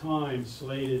that time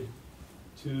slated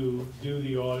to do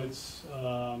the audits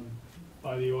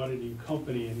by the auditing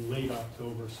company in late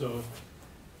October. So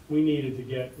we needed to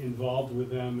get involved with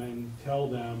them and tell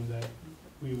them that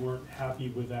we weren't happy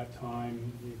with that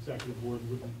time. The executive board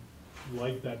wouldn't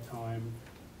like that time,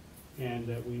 and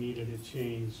that we needed it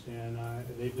changed. And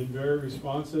they've been very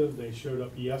responsive. They showed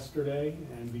up yesterday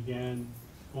and began,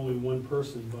 only one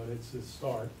person, but it's a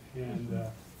start. And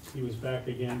he was back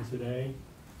again today.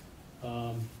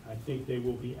 I think they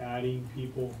will be adding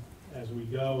people as we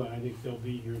go, and I think they'll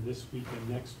be here this week and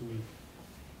next week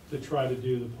to try to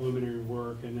do the preliminary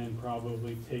work, and then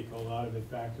probably take a lot of it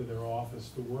back to their office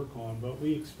to work on. But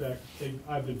we expect,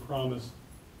 I've been promised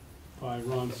by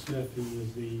Ron Smith, who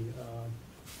is the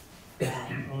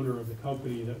owner of the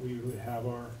company, that we would have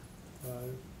our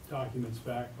documents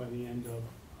back by the end of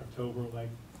October, like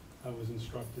I was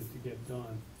instructed to get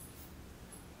done.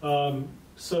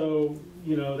 So,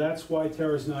 that's why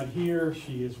Tara's not here.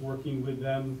 She is working with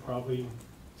them probably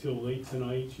till late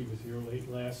tonight. She was here late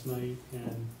last night,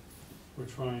 and we're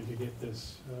trying to get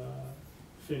this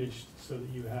finished so that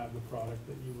you have the product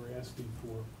that you were asking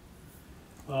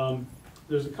for.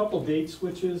 There's a couple date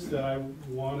switches that I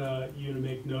want you to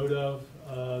make note of.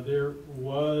 There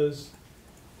was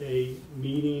a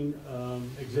meeting,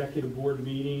 executive board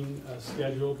meeting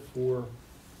scheduled for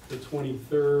the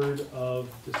 23rd of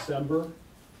December.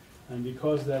 And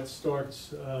because that starts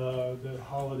the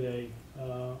holiday,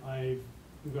 I'm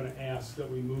going to ask that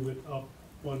we move it up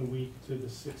 1 week to the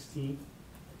 16th,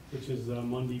 which is the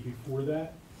Monday before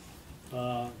that.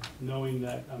 Knowing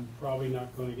that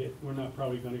we're not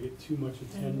probably going to get too much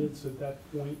attendance at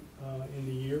that point in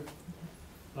the year.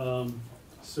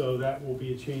 So that will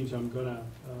be a change I'm going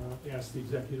to ask the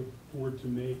executive board to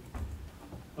make.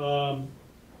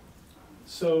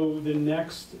 So the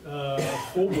next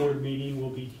full board meeting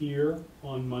will be here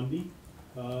on Monday,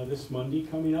 this Monday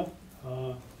coming up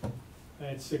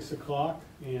at 6 o'clock,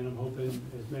 and I'm hoping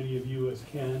as many of you as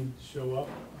can show up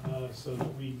so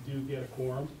that we do get a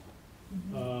quorum.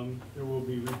 There will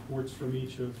be reports from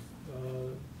each of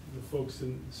the folks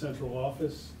in the central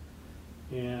office,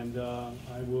 and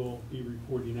I will be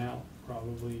reporting out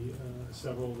probably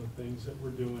several of the things that we're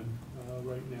doing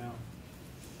right now.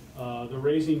 The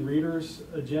Raising Readers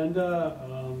agenda,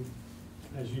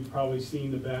 as you've probably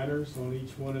seen the banners on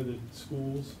each one of the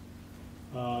schools,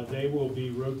 they will be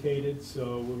rotated,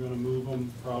 so we're gonna move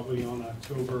them probably on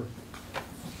October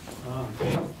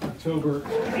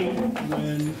 8th,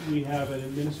 when we have an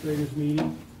administrators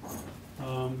meeting.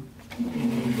 And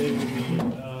they will be,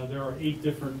 there are 8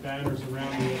 different banners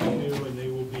around the SU, and they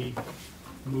will be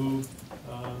moved,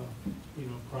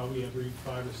 probably every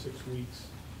 5 or 6 weeks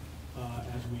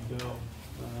as we go,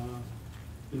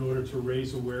 in order to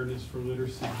raise awareness for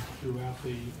literacy throughout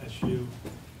the SU.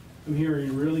 I'm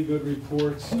hearing really good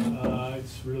reports.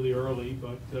 It's really early,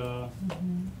 but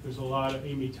there's a lot of,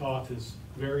 Amy Toth is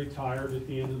very tired at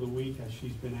the end of the week as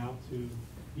she's been out to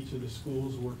each of the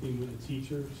schools working with the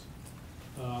teachers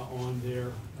on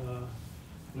their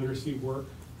literacy work.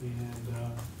 And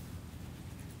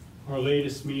our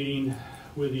latest meeting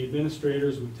with the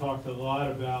administrators, we talked a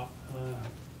lot about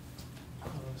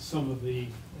some of the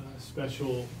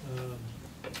special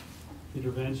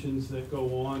interventions that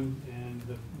go on, and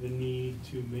the need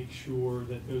to make sure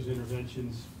that those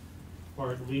interventions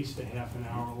are at least a half an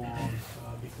hour long,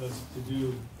 because to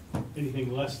do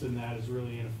anything less than that is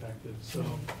really ineffective. So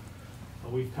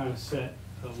we've kind of set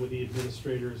with the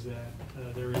administrators that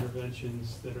their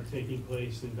interventions that are taking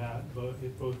place in both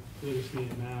literacy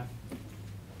and math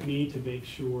need to make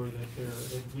sure that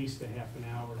they're at least a half an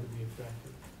hour to be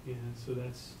effective. And so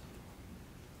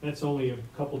that's only a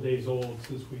couple days old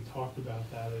since we talked about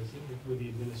that with the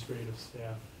administrative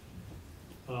staff.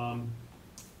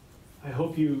 I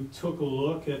hope you took a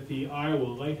look at the Iowa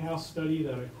Lighthouse study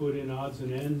that I put in odds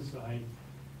and ends.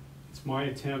 It's my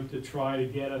attempt to try to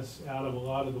get us out of a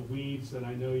lot of the weeds that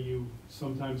I know you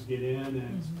sometimes get in,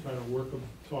 and try to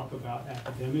talk about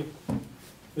academic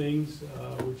things,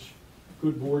 which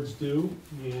good boards do.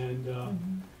 And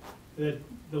that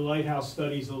the Lighthouse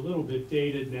study's a little bit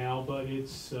dated now, but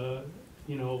it's a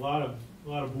lot of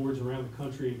boards around the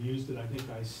country have used it. I think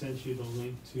I sent you the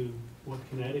link to what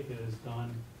Connecticut has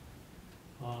done.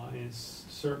 And it's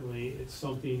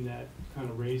something that kind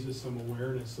of raises some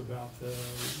awareness about the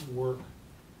work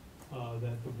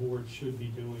that the board should be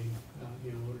doing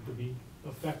in order to be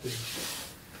effective.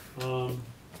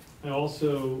 I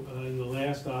also, in the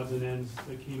last odds and ends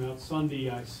that came out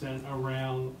Sunday, I sent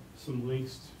around some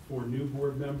links for new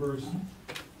board members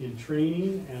in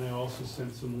training, and I also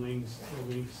sent some links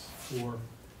for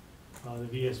the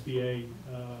VSBA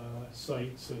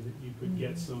site, so that you could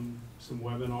get some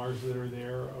webinars that are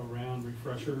there around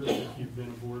refreshers if you've been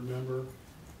a board member.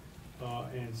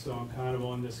 And so I'm kind of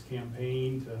on this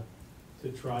campaign to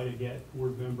try to get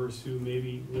board members who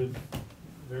maybe live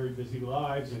very busy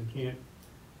lives and can't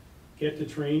get to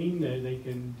training, that they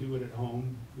can do it at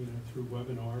home, through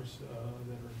webinars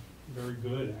that are very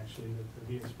good, actually, that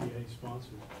the VSBA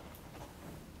sponsors.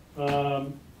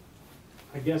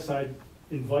 I guess I'd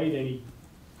invite any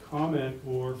comment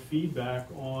or feedback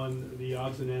on the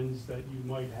odds and ends that you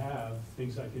might have,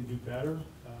 things I can do better,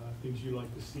 things you'd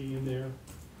like to see in there.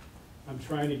 I'm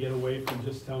trying to get away from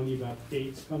just telling you about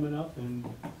dates coming up and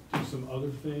do some other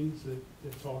things that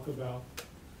talk about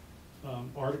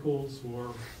articles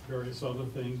or various other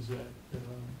things that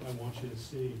I want you to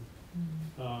see.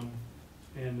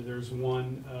 And there's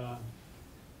one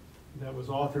that was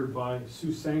authored by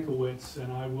Sue Sankiewicz,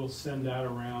 and I will send that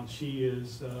around. She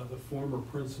is the former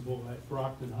principal at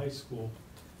Brockton High School.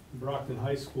 Brockton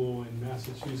High School in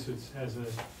Massachusetts has a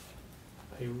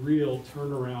real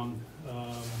turnaround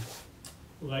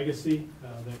legacy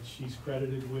that she's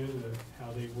credited with,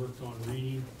 how they worked on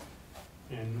reading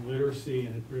and literacy,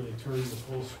 and it really turned the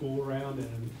whole school around.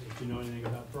 And if you know anything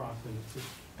about Brockton, it's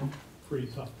a pretty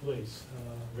tough place,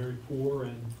 very poor,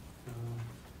 and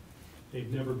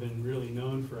they've never been really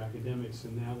known for academics,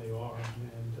 and now they are.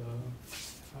 And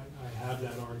I have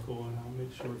that article, and I'll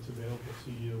make sure it's available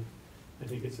to you. I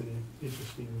think it's an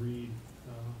interesting read.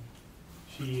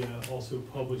 She also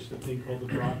published a thing called the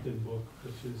Brockton Book,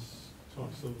 which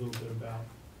talks a little bit about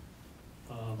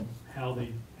how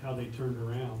they turned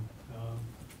around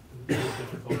the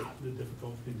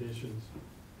difficult conditions.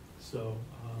 So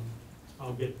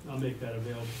I'll make that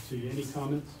available to you. Any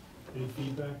comments? Any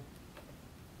feedback?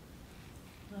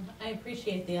 I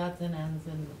appreciate the odds and ends,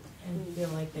 and feel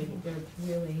like they're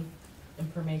really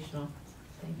informational.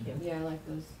 Thank you. Yeah, I like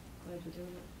those. Glad you're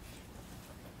doing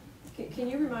it. Can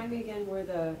you remind me again where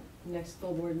the next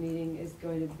full board meeting is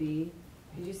going to be?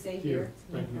 Did you say here?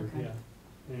 Right here, Okay.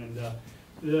 yeah. And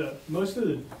most of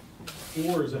the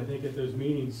boards, I think, at those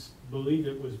meetings believed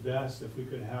it was best if we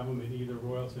could have them in either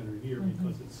Royalton or here,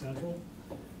 because it's central.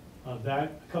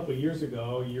 That a couple of years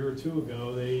ago, a year or two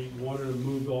ago, they wanted to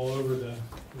move all over the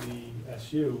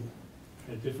SU,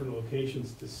 at different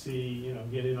locations to see, you know,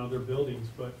 get in other buildings,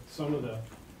 but some of the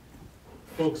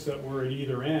folks that were at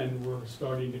either end were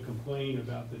starting to complain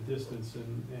about the distance,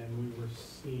 and we were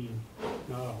seeing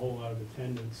not a whole lot of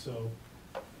attendance, so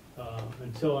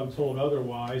until I'm told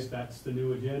otherwise, that's the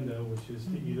new agenda, which is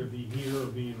to either be here or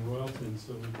be in Royalton,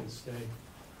 so we can stay,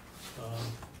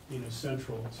 you know,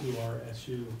 central to our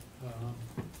SU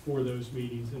for those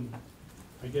meetings. And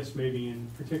I guess maybe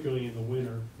particularly in the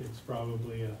winter, it's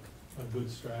probably a good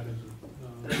strategy.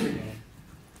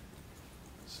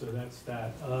 So that's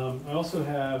that. I also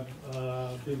have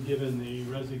been given the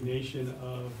resignation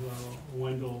of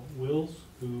Wendell Wills,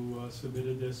 who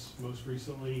submitted this most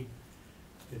recently.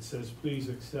 It says, please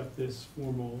accept this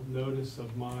formal notice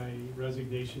of my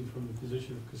resignation from the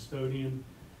position of custodian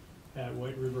at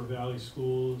White River Valley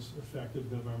Schools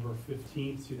effective November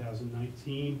 15th,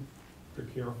 2019. For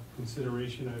careful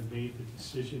consideration, I've made the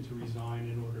decision to resign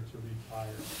in order to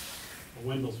retire.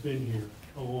 Wendell's been here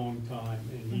a long time,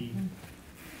 and he,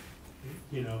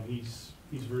 you know, he's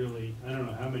really, I don't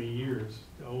know how many years.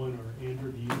 Owen or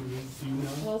Andrew, do you know?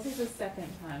 Well, this is his second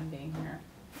time being here,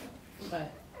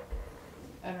 but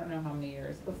I don't know how many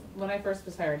years. When I first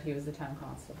was hired, he was the town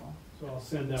constable. So I'll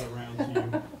send that around to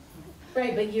you.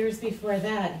 Right, but years before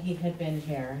that, he had been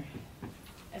here.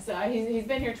 So he's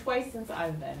been here twice since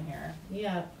I've been here.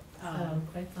 Yeah,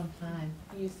 quite some time.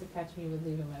 He used to catch me with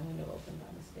leaving my window open by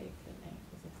mistake, didn't he?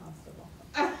 As a constable.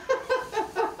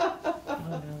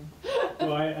 Oh, no.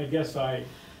 Well, I guess I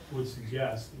would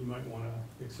suggest you might want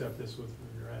to accept this with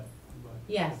regret, but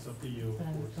Yes, it's up to you, that's what I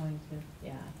of was course. going to,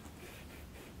 yeah.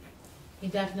 He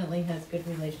definitely has good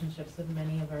relationships with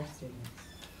many of our students.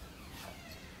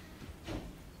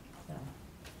 So,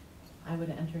 I would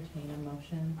entertain a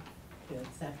motion to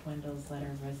accept Wendell's letter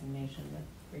of resignation with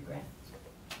regret.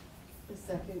 A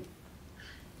second.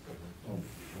 Oh,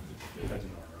 it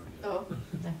hasn't already. Oh,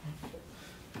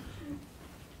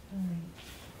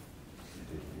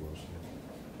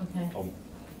 Okay. All right, okay.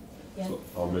 Yes, So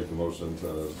I'll make the motion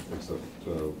to accept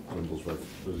Wendell's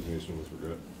resignation with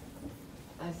regret.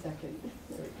 I second.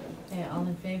 There we go. okay, all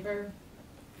in favor?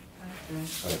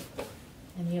 Aye.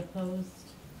 Any opposed?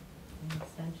 Any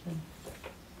abstention?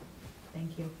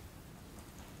 Thank you.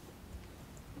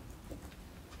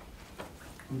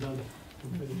 I'm done.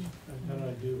 I'm finished. How did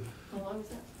I do? How long is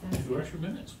that? 2 extra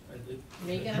minutes.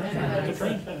 Are you gonna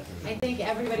have I think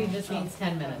everybody just needs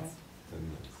 10 minutes.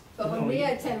 And But when we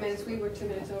had 10 minutes, we were 2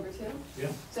 minutes over too? Yeah.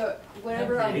 So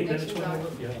whatever our 8 minutes predictions went are.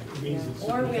 over? Yeah. It means the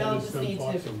Or we all superintendents just don't need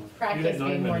talk to so much. You practice had 9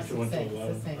 being more minutes, you went to succinct.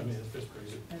 11. I mean, it's just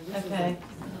crazy. Okay,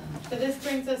 so this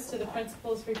brings us to the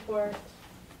principal's report.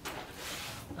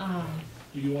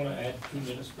 Do you wanna add 2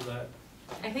 minutes to that?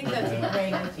 I think that's a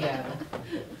great idea.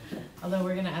 Although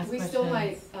we're gonna ask We questions. still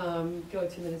might go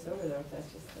 2 minutes over though, if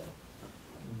that's just the.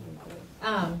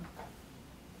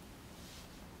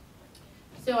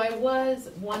 So I was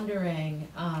wondering,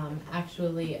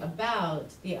 actually about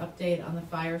the update on the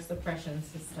fire suppression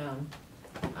system.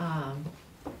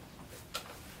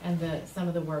 And some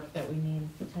of the work that we need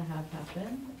to have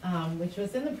happen, which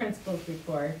was in the principal's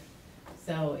report.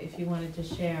 So if you wanted to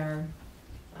share,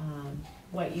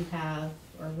 what you have,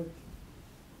 or that would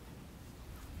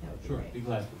be Sure, great. be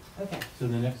glad to. Okay, So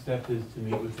the next step is to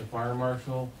meet with the fire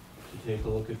marshal, to take a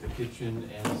look at the kitchen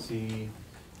and see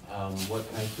what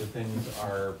types of things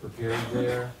are prepared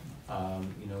there.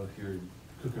 You know, if you're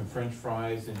cooking french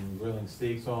fries and grilling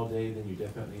steaks all day, then you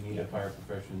definitely need a fire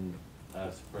suppression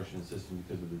system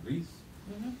because of the grease.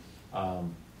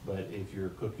 But if your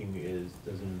cooking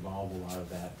doesn't involve a lot of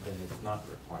that, then it's not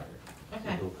required.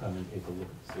 okay, They'll come and take a look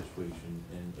at the situation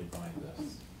and advise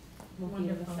us. We'll eat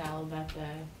a Wonderful. salad that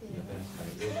day. Yeah,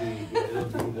 that's right. It'll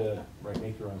be the, right,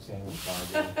 make your own sandwich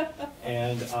bar day.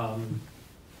 And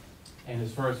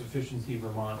as far as Efficiency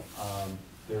Vermont,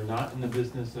 they're not in the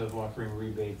business of offering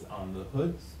rebates on the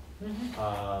hoods.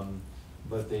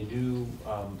 But they do,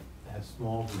 have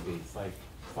small rebates, like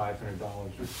 $500 or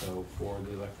so for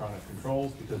the electronic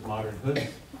controls, because modern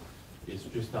hoods is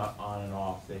just not on and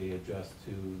off. They adjust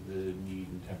to the need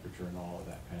and temperature and all of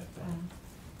that kind of thing.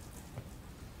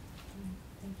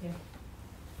 Thank you.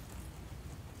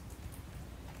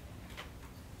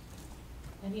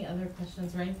 Any other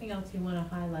questions or anything else you wanna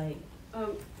highlight?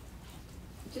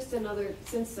 Just another,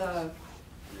 since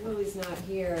Lily's not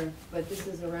here, but this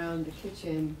is around the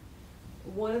kitchen,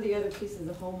 one of the other pieces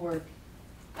of homework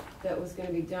that was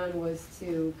gonna be done was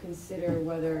to consider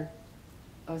whether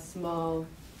a small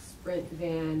Sprint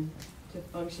van to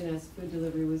function as food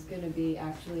delivery was gonna be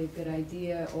actually a good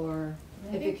idea, or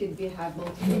I if it think- could have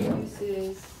multiple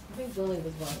uses. I think Lily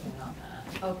was working on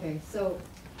that. Okay, so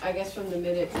I guess from the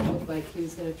minutes, it looked like he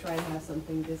was gonna try to have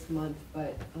something this month,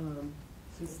 but,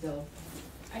 he's still,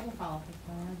 I can follow up with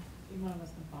Brian, either one of us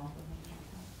can follow up with him.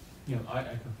 You know, I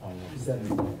can follow up. Is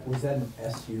that, was that an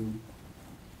SU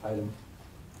item?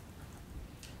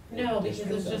 No, because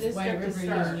it's just White District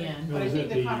to River start. Union. But I Was think it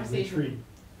the the conversation- retreat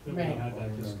that we Right. had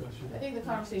that discussion? I think the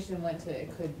conversation went to,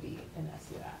 it could be an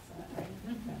SU asset, right?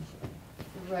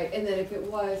 Eventually. right, and then if it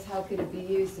was, how could it be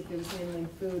used? If it was handling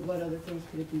food, what other things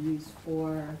could it be used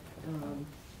for, and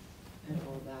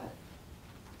all that,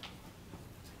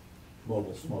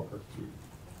 Mobile smoker.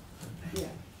 yeah.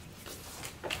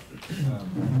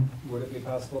 Would it be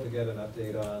possible to get an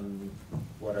update on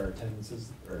what our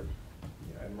attendances or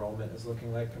enrollment is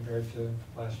looking like compared to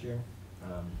last year?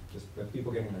 Just with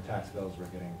people getting their tax bills, we're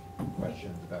getting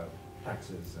questions about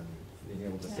taxes and being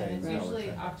able to Yeah, say. it's no, we're usually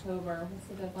trying- October, what's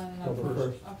the deadline in October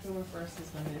October? 1st. October first is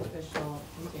when the official,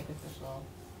 we take official.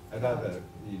 I thought that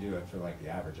you do it for like the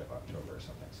average of October or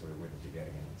something, so we wouldn't be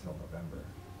getting it until November.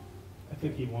 I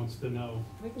think he wants to know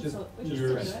We can Just- still, we can your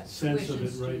still do it. sense of Tuition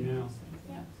it right now. students.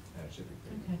 Yeah. And it should be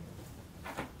pretty.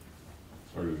 Okay.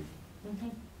 Sorry,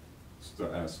 Mhm. just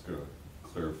to ask a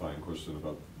clarifying question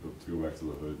about, to go back to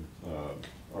the hood.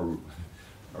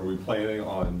 Are we planning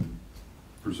on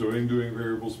pursuing doing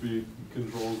variable speed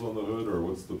controls on the hood, or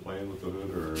what's the plan with the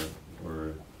hood,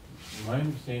 or? My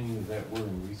understanding is that we're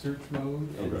in research mode,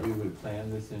 and Okay. we would plan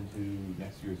this into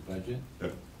next year's budget.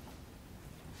 Yep.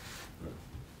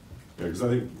 Yeah, because I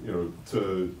think,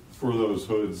 for those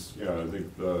hoods, I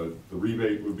think the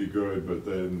rebate would be good, but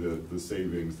then the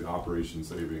savings, the operation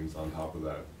savings on top of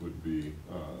that would be,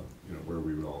 where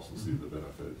we would also see the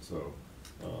benefit. So,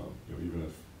 even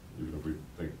if we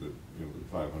think that, the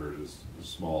 500 is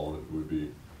small, it would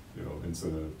be,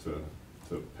 incentive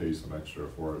to pay some extra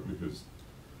for it, because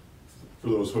for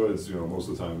those hoods, most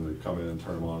of the time they come in and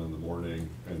turn them on in the morning,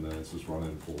 and then it's just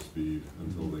running full speed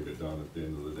until they get done at the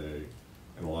end of the day.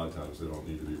 And a lot of times they don't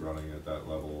need to be running at that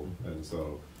level, and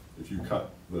so if you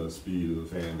cut the speed of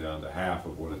the fan down to half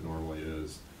of what it normally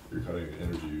is, you're cutting the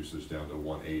energy usage down to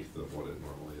 1/8 of what it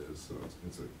normally is, so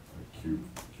it's a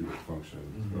cubic function.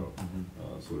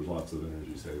 So there's lots of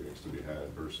energy savings to be had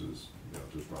versus,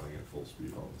 just running at full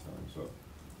speed all the time, so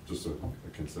just a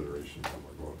consideration when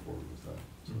we're going forward with that.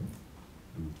 So,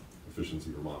 and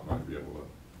Efficiency Vermont might be able to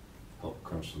help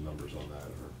crunch some numbers on that,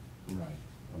 or Right.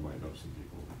 I might know some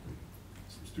people,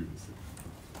 some students that.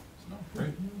 No,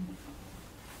 great.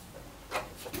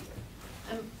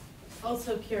 I'm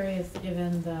also curious,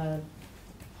 given the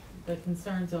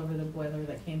concerns over the boiler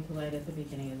that came to light at the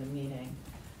beginning of the meeting,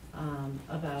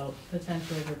 about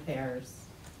potential repairs.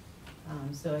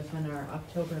 So if in our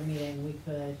October meeting, we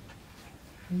could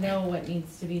know what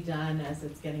needs to be done as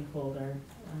it's getting colder,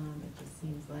 it just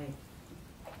seems like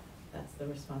that's the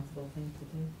responsible thing to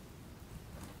do.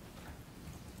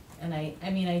 And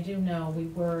I do know we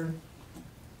were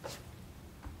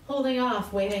holding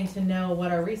off, waiting to know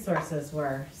what our resources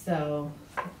were, so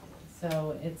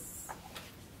it's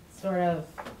sort of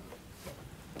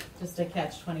just a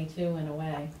catch-22 in a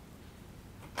way.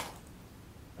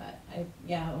 But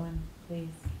Owen, please.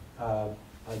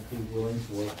 I'd be willing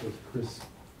to work with Chris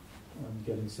on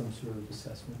getting some sort of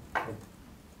assessment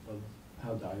of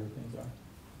how dire things are.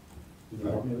 Would you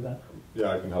help me with that?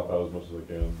 Yeah, I can help out as much as I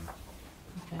can.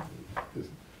 Okay.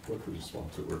 Just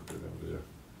want to work with them,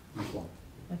 yeah. Which one?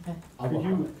 Okay.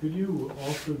 Could you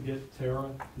also get Tara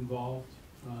involved?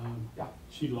 Yeah.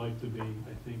 She'd like to be,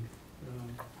 I think.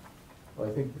 Well,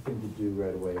 I think the thing to do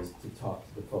right away is to talk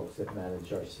to the folks that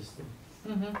manage our system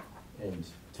Mm-hmm. and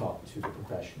talk to the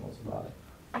professionals about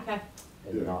it, Okay.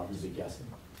 and Yeah. not to be guessing.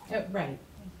 Right.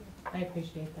 I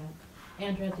appreciate that.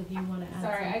 Andrea, did you want to add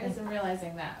Sorry, I something? just am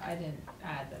realizing that I didn't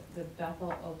add that the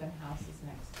Bethel open house is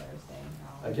next Thursday.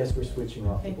 now. I guess we're switching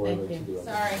off the Okay, boiler thank to you. the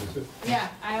other. Sorry, yeah,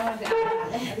 I wanted to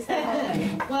add that. I just had a whole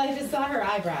thing. Well, I just saw her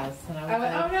eyebrows and I I was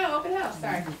went, like, oh no, open house,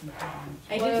 sorry.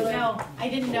 I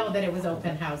didn't know that it was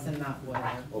open house and not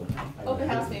boiler. Open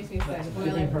house makes me excited.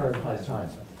 Giving her a hard time.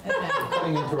 Okay,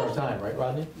 Cutting into our time, right,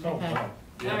 Rodney? okay.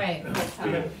 All right. We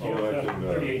have, Well, I can,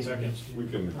 38 seconds. We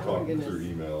can Oh, talk goodness. through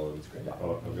email, and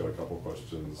I've got a couple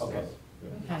questions. Okay. Yeah.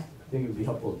 Okay, I think it would be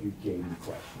helpful if you gave me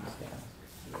questions to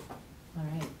ask. all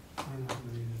right. I don't know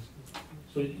what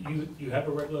it is. So you have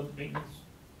a regular maintenance,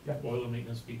 Yeah. boiler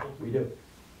maintenance people, We do.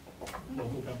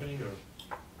 local company,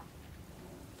 or?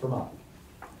 Vermont,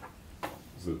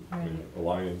 Is it,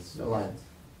 Alliance? Alliance.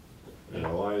 And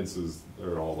Alliances,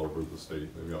 they're all over the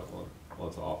state. They've got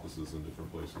lots of offices in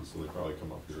different places, so they probably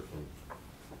come up here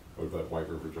from, like White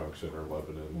River Junction or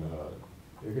Lebanon.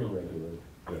 They're here regularly.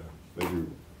 Yeah,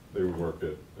 they work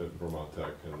at Vermont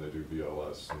Tech, and they do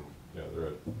VLS, and, yeah, they're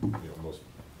at, most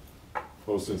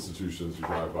most institutions you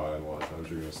drive by, and a lot of times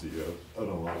you're gonna see an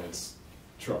Alliance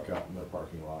truck out in their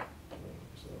parking lot,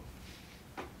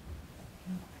 so.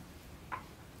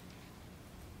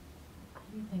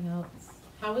 Anything else?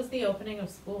 How was the opening of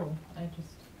school?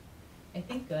 I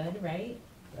think good, right?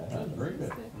 Very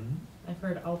good. I've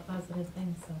heard all positive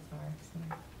things so far, so.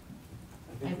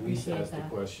 I think I Lisa appreciate asked a that.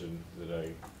 question that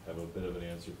I have a bit of an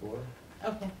answer for.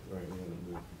 Okay. Right, we're gonna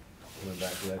move, going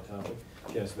back to that topic.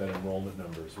 She asked about enrollment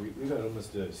numbers. We've had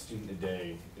almost a student a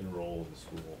day enroll in the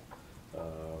school.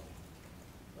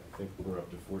 I think we're up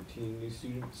to 14 new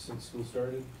students since school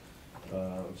started,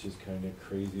 which is kind of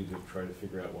crazy to try to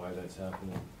figure out why that's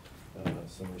happening.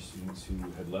 Some are students who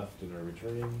had left and are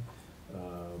returning.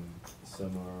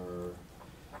 Some are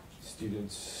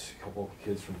students, a couple of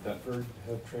kids from Thetford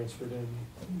have transferred in,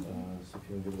 so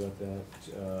feeling good about that.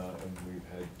 And we've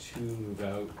had 2 move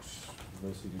out,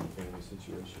 mostly due to family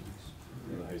situations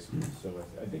in the high school. So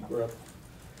I think we're up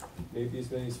maybe as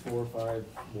many as 4 or 5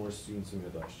 more students than we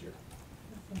had last year.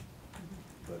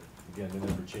 But again, the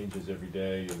number changes every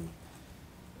day, and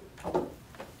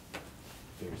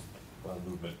there's a lot of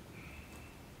movement.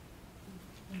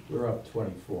 We're up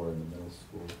 24 in the middle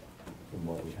school from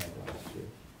what we had last year.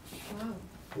 Wow.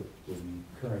 The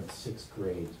current 6th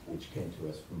grade, which came to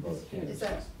us from both campuses. Is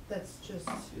that, that's just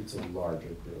It's a larger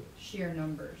group. sheer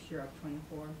numbers, you're up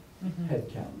 24. Head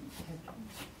count.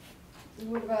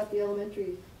 And what about the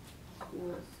elementary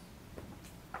schools?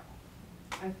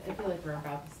 I feel like we're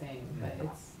about the same, but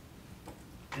it's,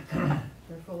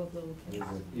 They're full of little Is kids.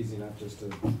 it easy enough just to,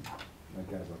 like,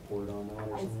 guys report on that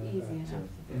or it's something like easy that? enough So,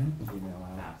 to do. email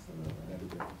out. Absolutely. That'd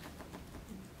be great.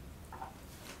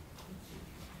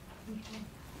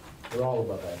 They're all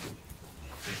above average.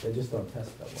 They just don't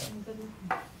test that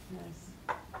well. Nice.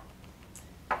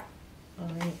 All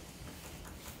right.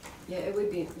 Yeah, it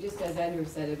would be, just as Andrew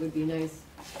said, it would be nice,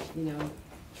 you know,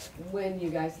 when you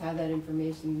guys have that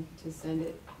information to send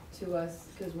it to us,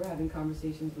 because we're having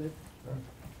conversations with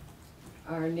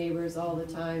our neighbors all the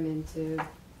time, and to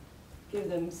give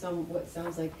them some, what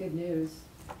sounds like good news,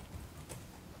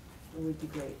 it would be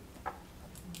great.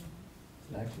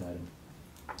 It's an action item.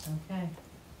 Okay.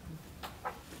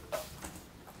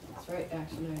 That's right,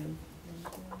 action item.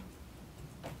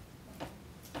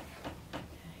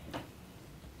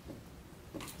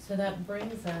 So that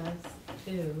brings us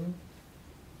to,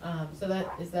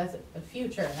 that's a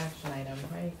future action item,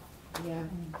 right? Yeah.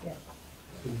 Yeah.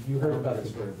 So you heard about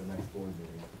That's the, for the next board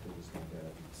meeting, if they just need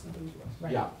to send it to us.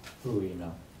 Right. yeah, through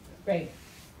email. Great.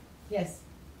 Yes.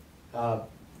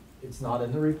 It's not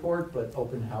in the report, but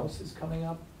open house is coming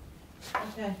up.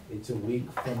 Okay. It's a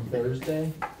week from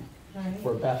Thursday All right.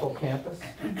 for Bethel campus.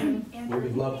 We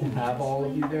would love to have all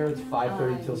of you there. It's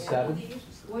 5:30 till 7.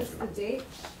 What's the date?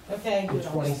 Okay. The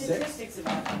 26th,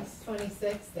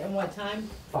 26th, and what time?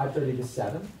 5:30 to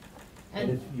 7. And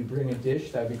if you bring a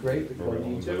dish, that'd be great. We don't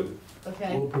need to.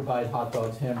 Okay. We'll provide hot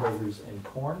dogs, hamburgers, and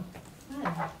corn.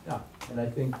 Hi. Yeah, and I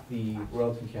think the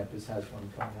Royalton campus has one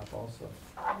coming up also,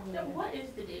 So what is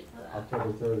the date for that?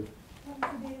 October 3rd, What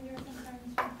was the date of your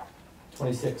concern?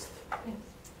 26th.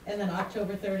 And then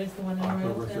October 3rd is the one in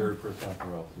October Royalton? 3rd for South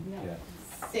Royalton, Yeah. yeah.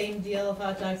 Same deal,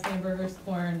 hot dogs, hamburgers,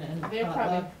 corn, and They're potluck.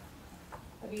 probably,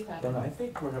 have you had? Don't know. I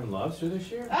think we're having lobster this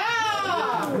year.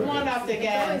 Ah, one up to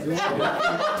get.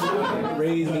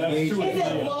 Raise the gauge. Is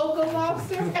it local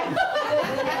lobster?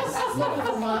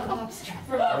 Local Vermont lobster. Vermont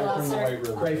Right from the lobster. White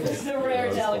River. It's a rare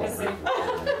delicacy.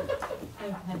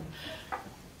 Okay.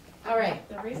 All right,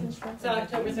 The reason shrimp. so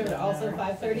October 3rd, also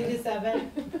 5:30 to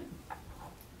 7.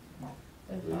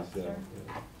 With Please, lobster.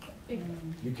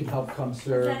 You can help come Is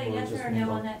serve that a or yes just or a mingle.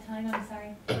 no on that time? I'm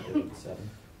sorry. 5:30 to 7.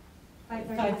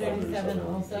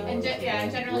 5:37 also. And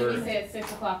generally we say at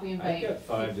 6 o'clock we I've invite. got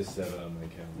 5 to 7 on my Yeah,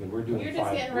 calendar. we're doing You're 5.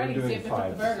 just getting we're ready, so you doing have to cook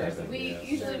 5 the to burgers. 7, We, yes.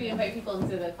 usually we invite people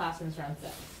into the classrooms around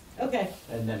 6. Okay.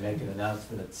 And then make an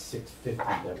announcement at 6:50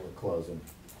 that we're closing.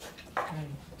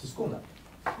 It's a school night.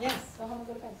 Yes, So how am I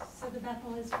go to bed? So the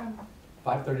Bethel is from,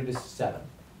 5:30 to 7.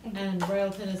 and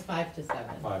Royalton is 5 to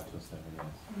 7. 5 till 7, yes.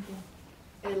 thank you.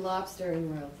 And lobster in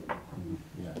Royalton.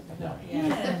 Yeah. No.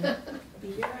 Yeah. Be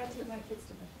here, I take my kids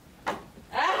to bed.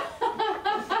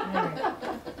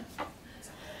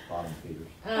 Bottom feeders.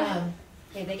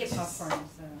 Hey, they get popcorn,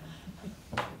 so.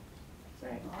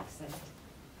 Sorry. All excited.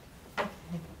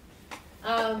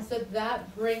 So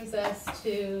that brings us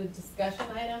to discussion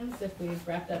items, if we've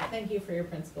wrapped up. Thank you for your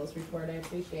principal's report, I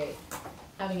appreciate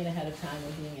having it ahead of time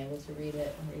and being able to read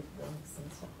it and read links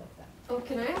and stuff like that. Oh,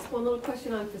 can I ask one little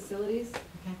question on facilities?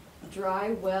 Okay.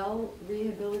 Dry well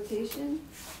rehabilitation?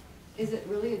 Is it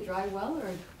really a dry well, or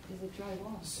is it dry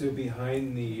wall? So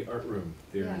behind the art room,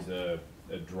 there's a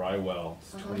a dry well,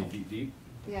 it's Uh-huh. 20 feet deep.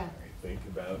 Yeah. I think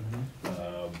about,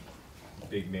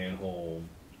 big manhole,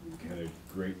 kind of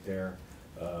grate there.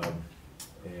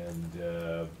 And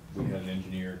we had an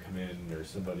engineer come in, or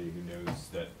somebody who knows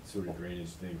that sort of drainage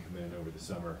thing, come in over the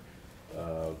summer,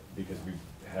 because we've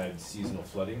had seasonal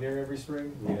flooding there every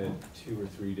spring. We had 2 or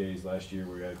 3 days last year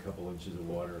where we had a couple inches of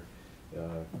water,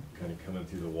 kind of coming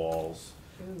through the walls.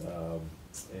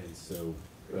 And so,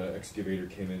 excavator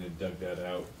came in and dug that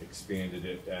out, expanded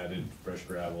it, added fresh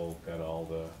gravel, got all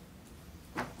the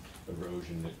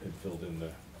erosion that had filled in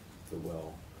the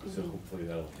well. So hopefully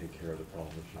that'll take care of the problem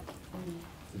this year.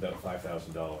 It's about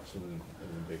 $5,000, so it wasn't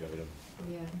a big item.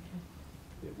 Yeah.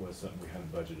 It was something we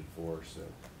hadn't budgeted for, so.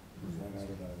 Is that out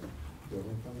of the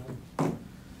building fund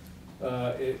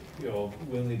then?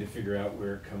 We'll need to figure out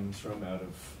where it comes from out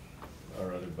of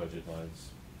our other budget lines.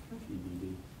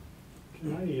 TBD.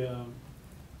 Can I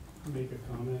make a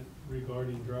comment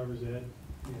regarding driver's ed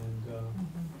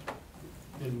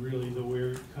and really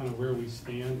where we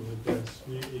stand with this?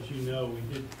 As you know, we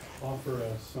did offer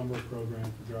a summer program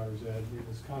for driver's ed. It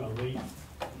was kind of late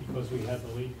because we had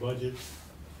the late budget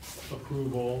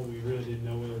approval. We really didn't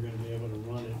know whether we were going to be able to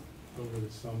run it over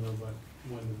the summer, but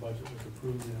when the budget was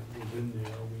approved and it was in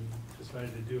there, we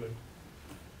decided to do it.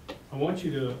 I want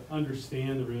you to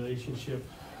understand the relationship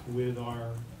with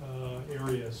our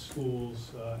area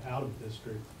schools out of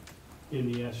district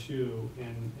in the SU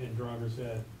and driver's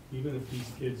ed. Even if these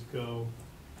kids go,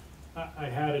 I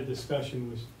had a discussion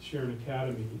with Sharon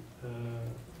Academy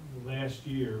last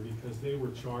year because they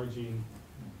were charging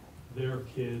their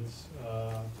kids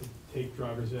to take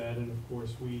driver's ed, and of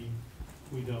course we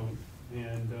don't.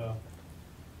 And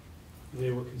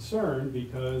they were concerned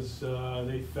because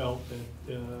they felt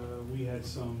that we had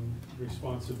some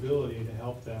responsibility to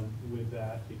help them with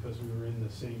that because we were in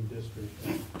the same district.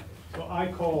 So I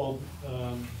called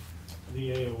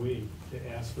the AOE to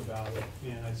ask about it,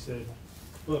 and I said,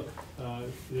 look,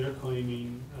 they're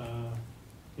claiming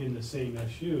in the same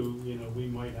SU, we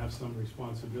might have some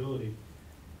responsibility.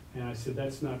 And I said,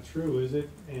 that's not true, is it?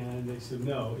 And they said,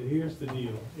 no. And here's the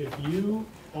deal. If you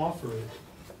offer it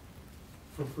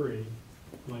for free,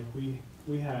 like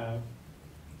we have,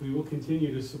 we will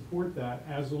continue to support that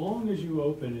as long as you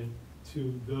open it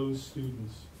to those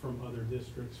students from other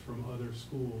districts, from other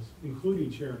schools,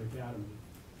 including Sharon Academy.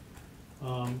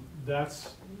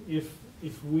 That's, if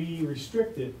we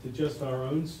restrict it to just our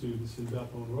own students in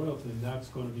Bethel and Royalton, that's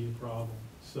going to be a problem.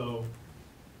 So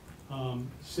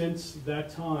since that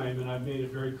time, and I've made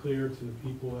it very clear to the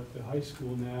people at the high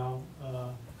school now,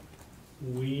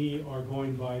 we are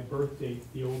going by birth date,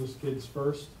 the oldest kids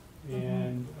first,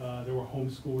 and there were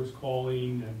homeschoolers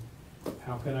calling, and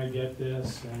how can I get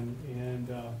this, and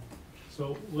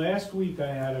so last week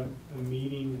I had a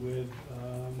meeting with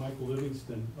Michael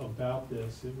Livingston about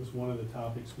this. It was one of the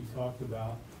topics we talked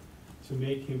about. To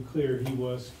make him clear,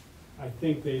 I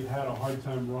think they've had a hard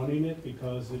time running it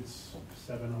because it's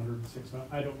 700,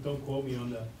 600, don't quote me on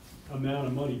the amount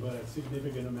of money, but a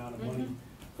significant amount of money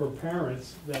for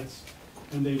parents.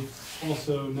 And they've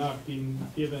also not been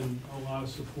given a lot of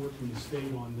support from the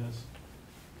state on this.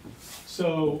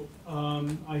 So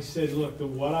I said, look,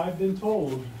 what I've been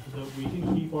told, that we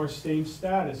can keep our same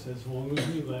status as long as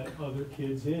we let other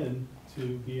kids in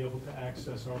to be able to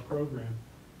access our program.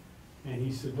 And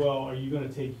he said, well, are you going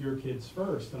to take your kids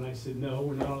first? And I said, no,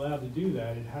 we're not allowed to do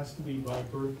that. It has to be by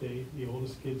birth date, the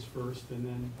oldest kids first, and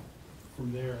then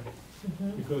from there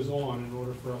it goes on in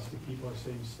order for us to keep our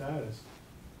same status.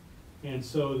 And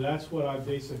so that's what I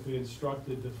basically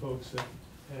instructed the folks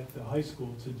at the high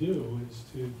school to do, is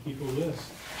to keep a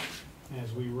list.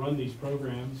 As we run these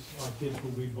programs, our kids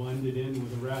will be blended in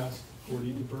with the rest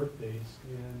according to birthdays.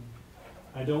 And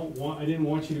I didn't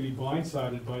want you to be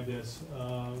blindsided by this,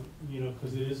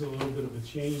 because it is a little bit of a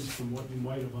change from what you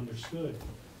might have understood.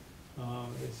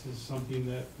 This is something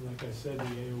that, like I said, the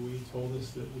AOE told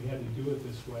us that we had to do it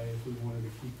this way if we wanted to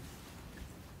keep.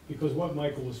 Because what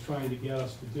Michael was trying to get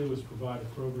us to do is provide a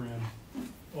program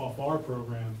off our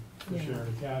program for Sharon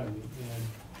Academy.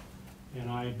 And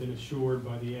I've been assured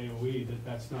by the AOE that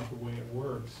that's not the way it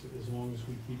works, as long as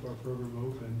we keep our program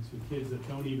open to kids that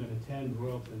don't even attend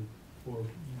Royalton or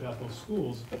Bethel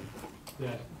schools,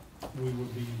 that we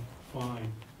would be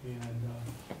fine. And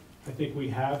I think we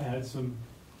have had some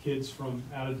kids from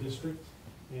out of district,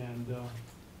 and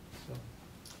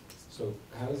So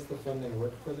how does the funding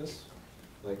work for this?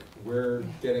 Like, we're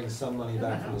getting some money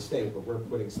back from the state, but we're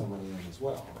putting some money in as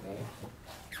well, right?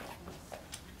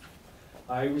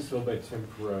 I was told by Tim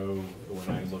Perot,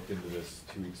 when I looked into this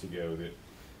 2 weeks ago, that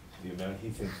the amount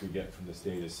he thinks we get from the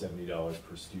state is $70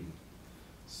 per student.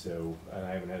 So, and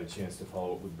I haven't had a chance to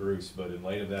follow up with Bruce, but in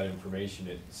light of that information,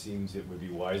 it seems it would be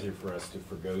wiser for us to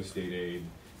forgo state aid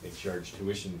and charge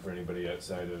tuition for anybody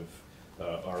outside of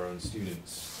our own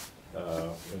students.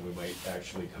 And we might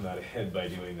actually come out ahead by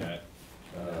doing that.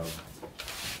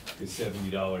 Because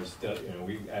 $70,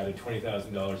 we added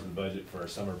 $20,000 to the budget for our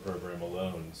summer program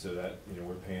alone, so that,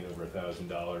 we're paying over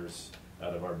 $1,000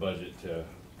 out of our budget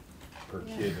per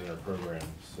kid in our program.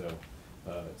 So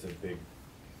it's a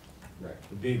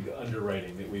big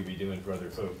underwriting that we'd be doing for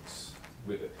other folks.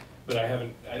 But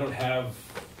I don't have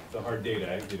the hard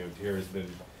data. Tara's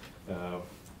been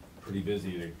pretty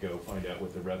busy to go find out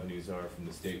what the revenues are from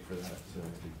the state for that. So,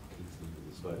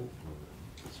 but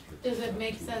Does it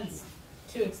make sense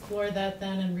to explore that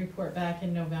then and report back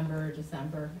in November or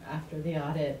December after the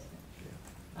audit?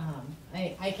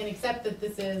 I can accept that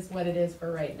this is what it is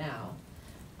for right now,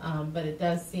 but it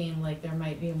does seem like there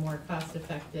might be a more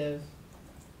cost-effective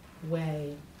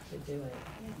way to do it.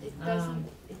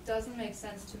 It doesn't make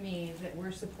sense to me that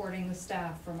we're supporting the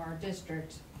staff from our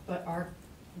district, but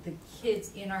the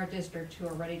kids in our district who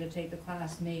are ready to take the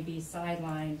class may be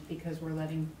sidelined because we're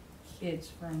letting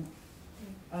kids from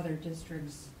other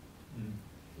districts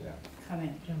come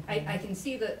in. I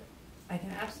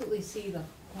can absolutely see the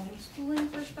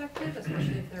homeschooling perspective,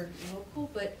 especially if they're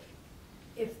local, but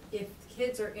if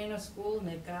kids are in a school and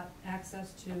they've got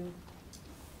access to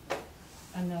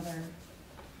another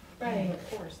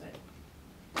course,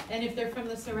 And if they're from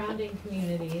the surrounding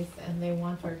communities and they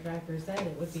want our driver's ed,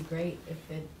 it would be great if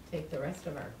they'd take the rest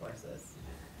of our courses.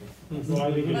 Well,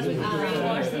 I think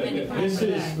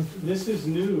this is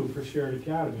new for Sharon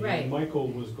Academy. Right. Michael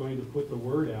was going to put the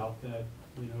word out that,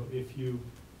 if you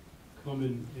come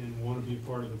in and want to be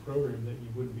part of the program, that you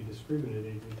wouldn't be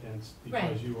discriminated against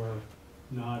because you are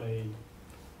not a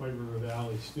White River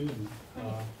Valley student.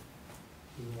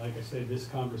 Like I said, this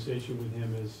conversation with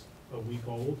him is a week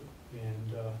old,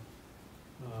 and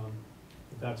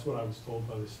that's what I was told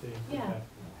by the state, that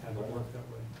had to work that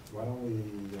way. Why don't we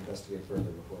investigate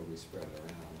further before we spread it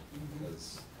around,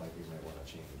 because like we might wanna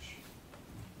change,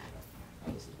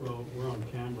 how this is working. Well, we're on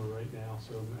camera right now,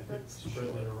 so I think spread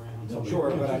it around.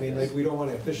 Sure, but I mean, like, we don't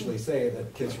wanna officially say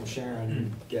that kids from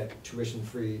Sharon get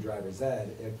tuition-free driver's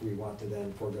ed if we want to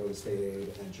then forego the state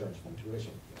aid and charge them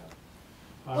tuition.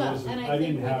 I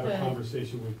didn't have a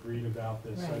conversation with Reed about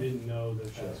this. I didn't know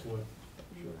that that's what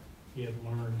he had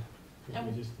learned. We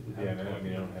just didn't have I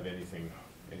don't have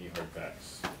any hard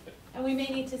facts. And we may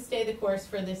need to stay the course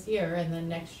for this year and then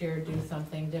next year do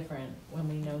something different when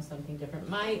we know something different.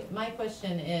 My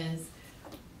question is,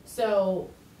 so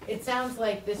it sounds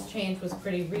like this change was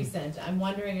pretty recent. I'm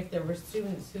wondering if there were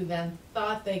students who then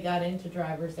thought they got into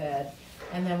driver's ed,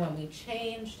 and then when we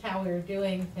changed how we were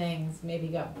doing things, maybe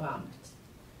got bumped.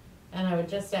 And I would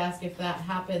just ask if that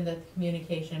happened, that the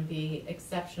communication be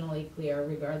exceptionally clear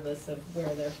regardless of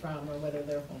where they're from or whether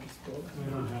they're homeschooled. I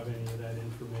don't have any of that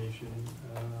information.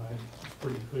 I was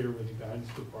pretty clear with the guidance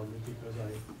department because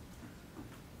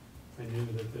I knew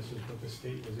that this is what the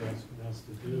state was asking us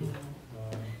to do.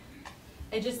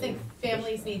 I just think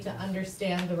families need to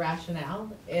understand the rationale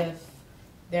if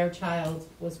their child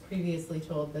was previously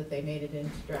told that they made it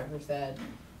into driver's ed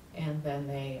and then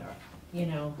they are,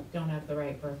 don't have the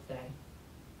right birthday.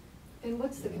 And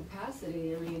what's the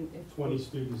capacity? I mean, if 20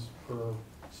 students per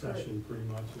session, pretty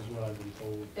much, is what I've been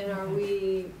told. And are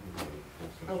we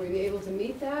able to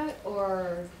meet that,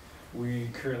 or? We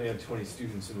currently have 20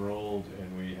 students enrolled,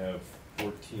 and we have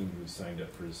 14 who've signed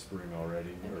up for the spring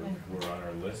already, or who are on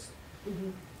our list.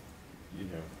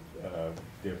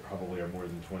 There probably are more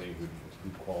than 20 who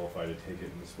qualify to take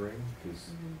it in the spring,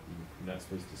 because you're not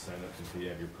supposed to sign up until you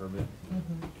have your permit.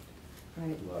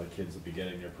 Right. A lot of kids will be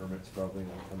getting their permits probably in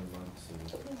the coming months.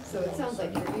 So it sounds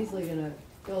like you're easily gonna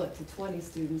fill it to 20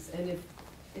 students, and if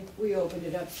we opened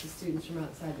it up to students from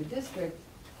outside the district,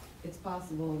 it's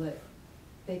possible that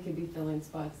they could be filling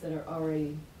spots that are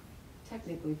already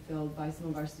technically filled by some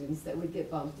of our students that would get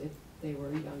bumped if they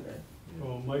were younger.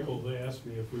 Well, Michael, they asked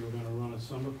me if we were gonna run a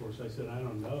summer course. I said, I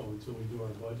don't know until we do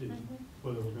our budget,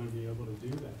 whether we're gonna be able to do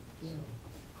that.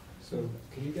 So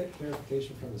can you get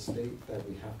clarification from the state that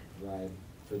we have to provide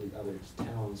for the other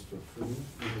towns for free,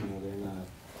 even though they're not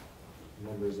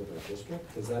members of our district?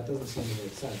 Because that doesn't seem to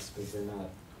make sense, because they're not,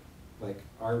 like,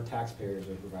 our taxpayers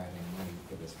are providing money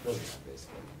for this program,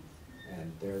 basically,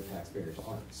 and their taxpayers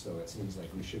aren't, so it seems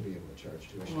like we should be able to charge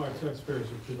tuition. Well, our taxpayers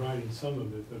are providing some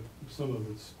of it, but some of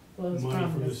it's Flows money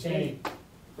from from the the state.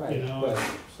 Right,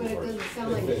 But it doesn't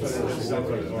sound like it's.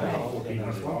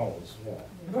 $1,500, yeah.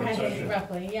 Right,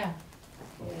 roughly, yeah.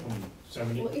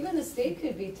 70. Well, even the state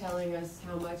could be telling us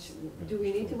how much, do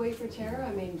we need to wait for Tara?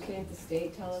 I mean, can't the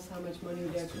state tell us how much money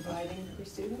they're providing per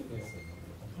student?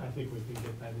 I think we can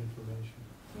get that information.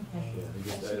 Okay.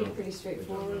 That should be pretty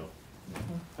straightforward.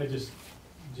 I just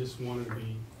wanted to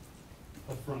be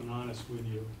upfront and honest with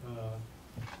you,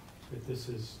 that this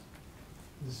is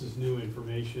new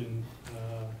information.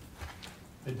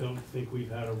 I don't think we've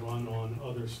had a run on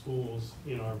other schools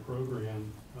in our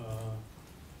program,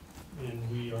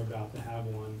 and we are about to have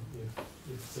one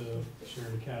if the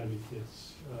Sharon Academy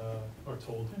kids are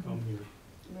told to come here.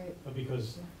 Right.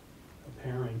 Because a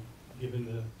parent, given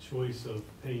the choice of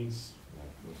paying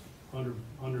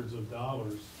hundreds of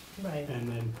dollars Right. and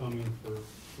then coming for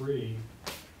free,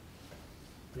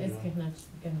 you It's know,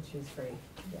 gonna choose free,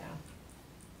 yeah.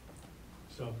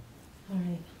 so. All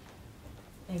right,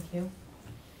 thank you.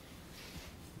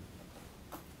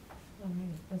 All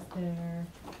right, was there,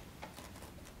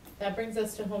 that brings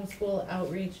us to homeschool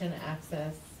outreach and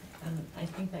access, and I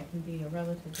think that can be a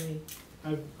relatively,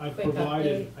 I've Quick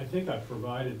provided, update. I think I've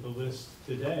provided the list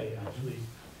today, actually,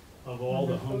 of all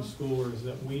the Wonderful. homeschoolers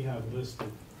that we have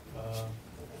listed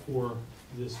for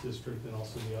this district and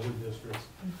also the other districts.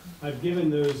 I've given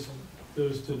those to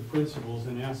the principals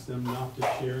and asked them not to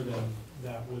share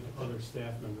that with other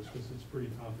staff members, because it's pretty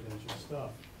confidential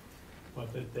stuff.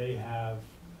 But that they have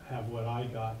what I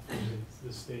got from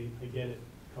the state. I get it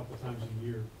a couple times a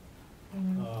year.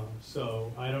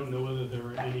 So I don't know whether there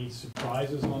were any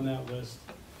surprises on that list.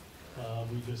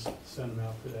 We just sent them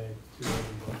out today to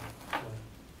everybody. So,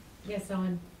 yes,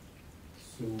 Owen?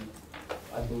 So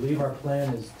I believe our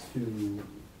plan is to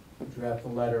draft a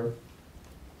letter,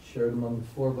 share it among the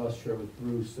four of us, share it with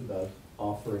Bruce about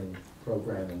offering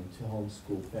programming to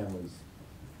homeschool families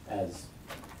as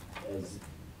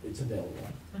it's available,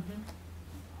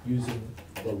 using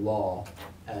the law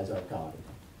as our guide.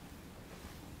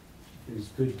 There's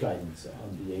good guidance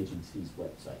on the agency's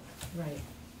website. Right,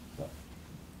 So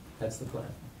that's the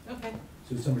plan. okay.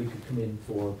 So somebody could come in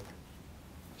for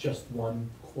just one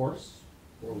course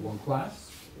or one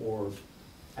class or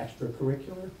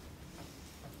extracurricular.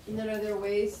 And then are there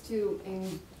ways to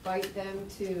invite them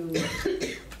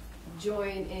to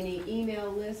join any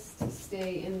email lists to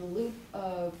stay in the loop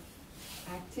of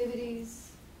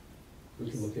activities? We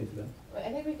can look into that.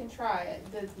 I think we can try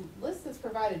it. The list that's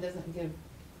provided doesn't give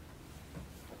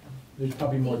There's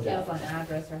probably more details data. on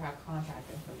address or have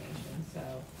contact information,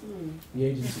 so. The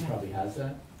agency probably has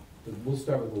that, but we'll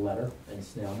start with a letter and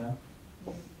snail mail.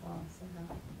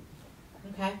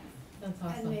 Okay, that's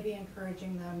awesome. And maybe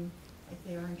encouraging them, if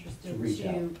they are interested, To reach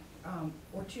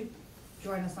or to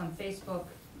join us on Facebook.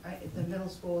 The middle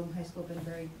school and high school have been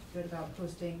very good about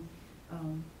posting,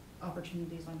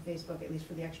 opportunities on Facebook, at least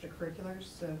for the extracurriculars,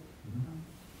 so.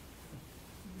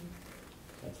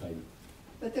 That's how you,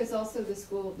 But there's also the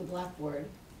school, the Blackboard.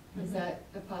 Is that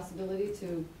a possibility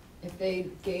to, if they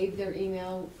gave their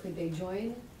email, could they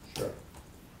join? sure.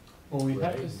 Well, we'd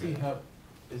have Right. to see how,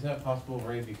 is that possible,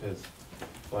 Ray, because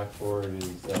Blackboard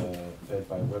is fed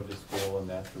by Web to School, and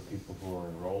that's for people who are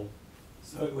enrolled?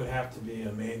 So it would have to be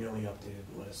a manually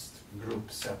updated list,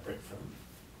 grouped separate from.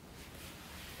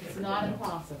 It's not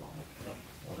impossible.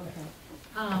 Okay.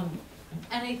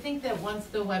 And I think that once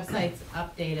the website's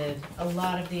updated, a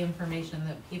lot of the information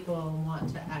that people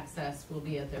want to access will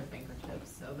be at their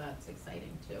fingertips, so that's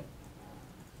exciting too.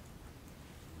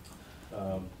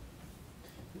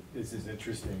 This is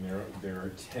interesting. There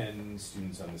are 10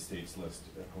 students on the state's list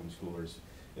of homeschoolers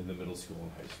in the middle school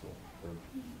and high school.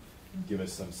 Give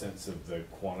us some sense of the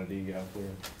quantity out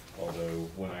there. Although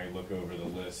when I look over the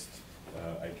list,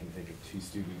 I can think of 2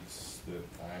 students that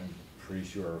I'm pretty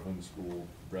sure are homeschool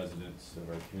residents of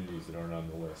our communities that aren't on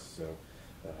the list. So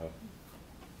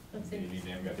That's maybe they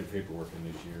haven't got their paperwork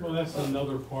in this year. Well, that's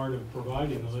another part of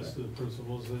providing the list to the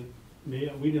principals,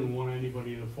 that we didn't want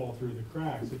anybody to fall through the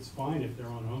cracks. It's fine if they're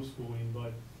on homeschooling,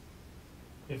 but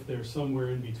if they're somewhere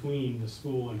in between the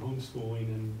school and homeschooling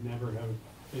and never have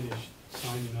finished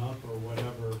signing up or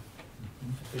whatever,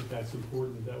 I think that's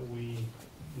important that we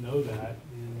know that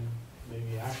and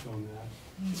maybe act on that.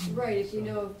 Right, if you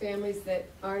know of families that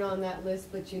aren't on that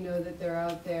list, but you know that they're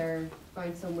out there,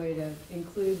 find some way to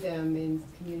include them in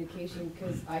communication,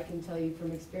 because I can tell you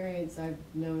from experience, I've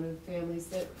known of families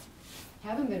that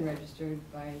haven't been registered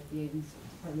by the Aiden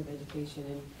Department of Education,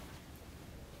 and,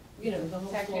 you know, the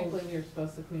whole. Technically, we were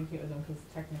supposed to communicate with them because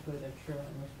technically they're truant,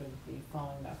 which would be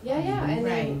following that. Yeah, yeah, and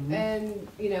Right. then, and,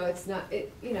 you know, it's not,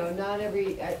 not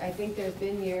every, I think there's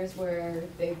been years where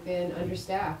they've been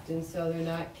understaffed, and so they're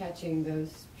not catching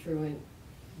those truant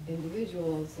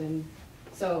individuals, and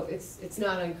so it's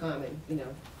not uncommon,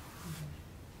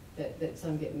 that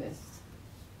some get missed.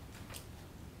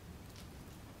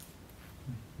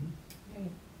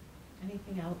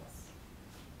 Anything else?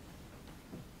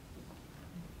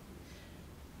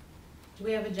 Do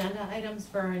we have agenda items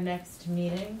for our next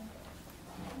meeting?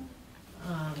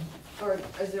 Or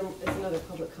is another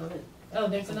public comment? Oh,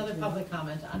 there's another public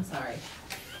comment, I'm sorry.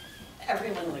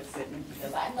 Everyone looks at me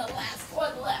because I'm the last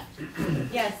one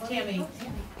left. Yes, Tammy.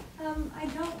 I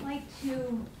don't like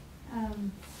to,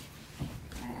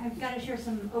 I've got to share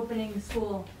some opening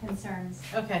school concerns.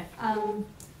 Okay.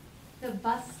 The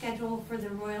bus schedule for the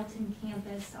Royalton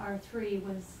campus, R3,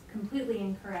 was completely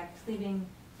incorrect, leaving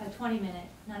a 20-minute,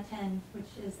 not 10, which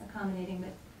is accommodating,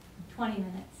 but 20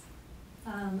 minutes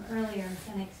earlier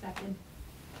than expected.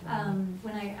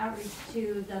 When I outreached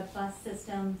to the bus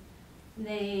system,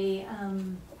 they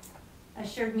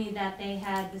assured me that they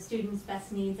had the students'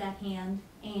 best needs at hand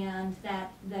and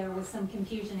that there was some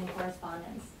confusion in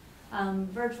correspondence.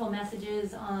 Virtual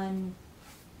messages on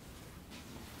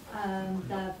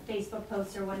the Facebook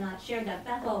posts or whatnot shared that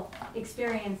Bethel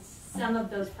experienced some of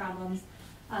those problems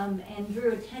and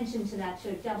drew attention to that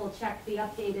to double check the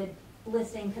updated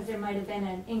listing because there might have been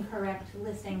an incorrect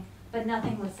listing, but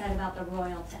nothing was said about the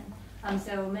Royalton.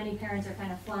 So many parents are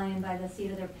kind of flying by the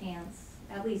seat of their pants,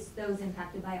 at least those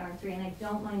impacted by R3, and I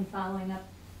don't mind following up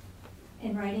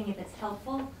in writing if it's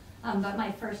helpful, but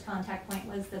my first contact point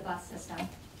was the bus system.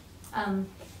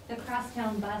 The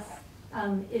crosstown bus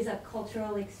is a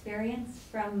cultural experience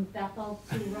from Bethel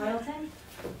to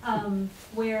Royalton,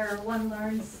 where one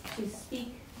learns to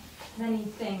speak many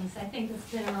things. I think this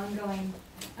has been an ongoing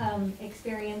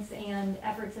experience, and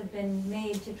efforts have been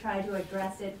made to try to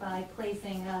address it by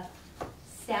placing a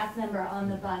staff member on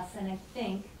the bus, and I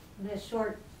think the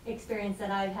short experience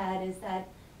that I've had is that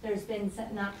there's been,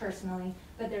 not personally,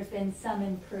 but there's been some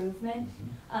improvement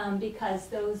because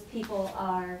those people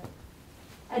are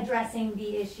addressing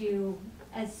the issue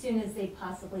as soon as they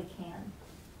possibly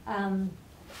can.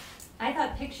 I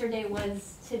thought Picture Day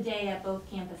was today at both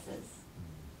campuses,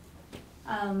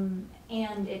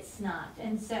 and it's not.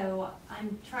 And so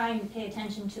I'm trying to pay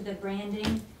attention to the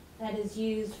branding that is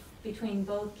used between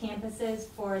both campuses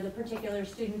for the particular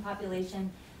student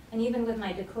population. And even with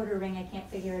my decoder ring, I can't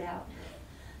figure it out.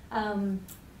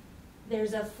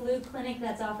 There's a flu clinic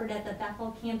that's offered at the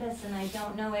Bethel campus, and I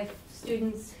don't know if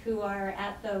students who are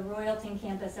at the Royalton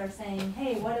campus are saying,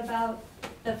 hey, what about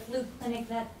the flu clinic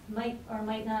that might or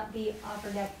might not be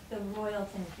offered at the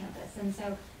Royalton campus? And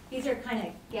so these are kind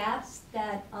of gaps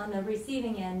that on the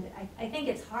receiving end, I think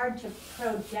it's hard to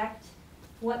project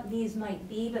what these might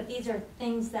be, but these are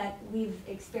things that we've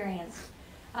experienced.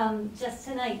 Just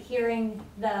tonight, hearing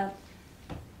the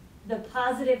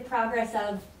positive progress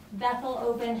of Bethel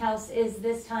Open House is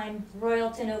this time,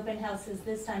 Royalton Open House is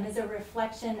this time, is a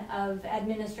reflection of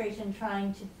administration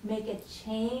trying to make a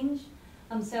change.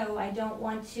 So I don't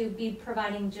want to be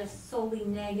providing just solely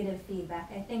negative feedback.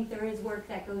 I think there is work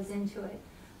that goes into it.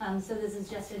 So this is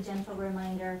just a gentle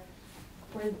reminder.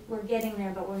 We're getting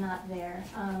there, but we're not there.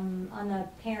 On the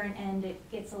parent end,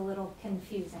 it gets a little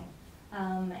confusing.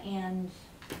 And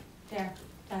there,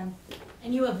 done.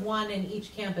 And you have one in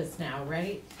each campus now,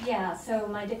 right? Yeah, so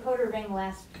my decoder ring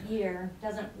last year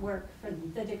doesn't work for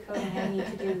the decoding I need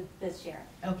to do this year.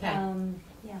 Okay.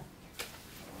 Yeah.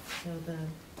 So the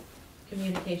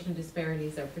communication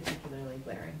disparities are particularly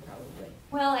glaring, probably.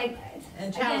 Well,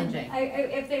 and challenging. Again,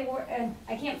 if they were,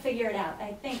 I can't figure it out.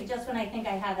 I think just when I think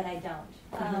I have it, I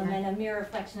don't. And a mere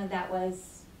reflection of that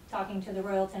was talking to the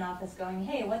Royalton office, going,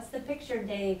 "Hey, what's the Picture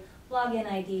Day login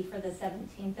ID for the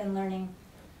 17th?" and learning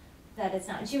that it's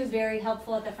not. And she was very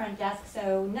helpful at the front desk,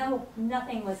 so no,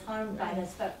 nothing was harmed by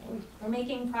this. But we're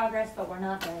making progress, but we're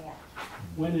not there yet.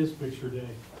 When is Picture Day?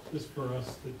 Just for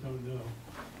us that don't know.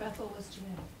 Bethel was today.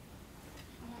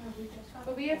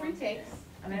 But we have retakes,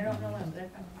 and I don't know when they're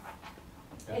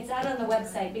coming. It's out on the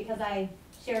website because I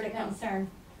shared a concern.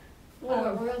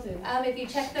 If you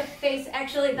check the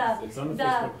actually It's on the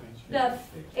Facebook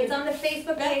page. It's on the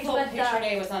Facebook page, Bethel but Picture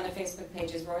Day was on the Facebook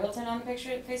page. Is Royalton on the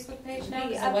Facebook page now?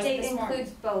 the 'Cause it wasn't update this morning.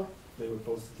 includes both. They were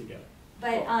posted together.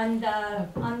 But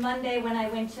on Monday, when I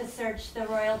went to search the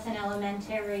Royalton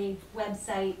Elementary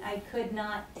website, I could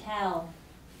not tell,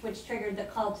 which triggered the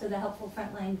call to the Helpful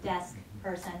Frontline Desk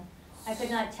person. I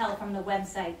could not tell from the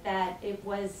website that it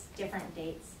was different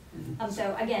dates.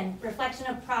 So again, reflection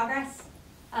of progress,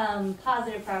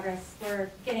 positive progress.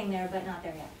 We're getting there, but not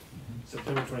there yet.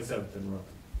 September 27th in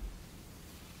Royalton.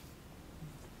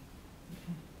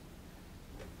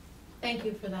 Thank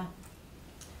you for that.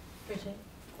 Bridget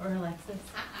or Alexis?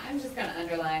 I'm just gonna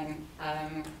underline,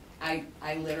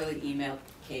 I literally emailed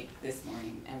Kate this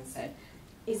morning and said,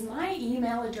 is my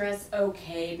email address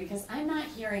okay? Because I'm not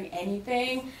hearing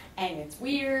anything and it's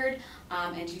weird.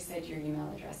 And she said, your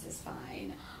email address is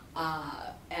fine.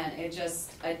 And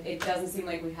it doesn't seem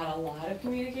like we've had a lot of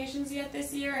communications yet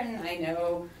this year, and I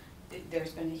know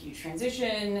there's been a huge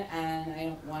transition, and I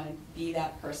don't want to be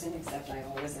that person, except I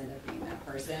always end up being that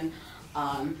person.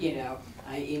 You know,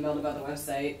 I emailed about the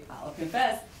website, I'll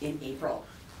confess, in April.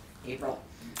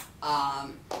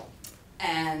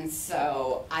 And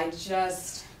so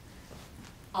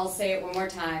I'll say it one more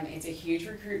time, it's a huge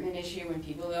recruitment issue when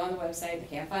people go on the website, they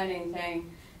can't find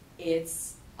anything.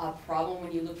 It's a problem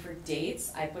when you look for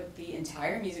dates. I put the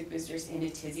entire Music Boosters in a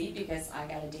tizzy because I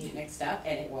got a date mixed up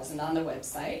and it wasn't on the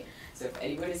website. So if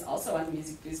anyone is also on the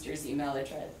Music Boosters email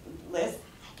address list,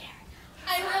 hi Karen,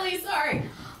 I'm really sorry.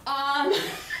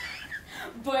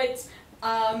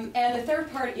 And the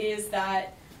third part is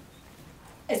that,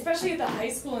 especially at the high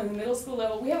school and the middle school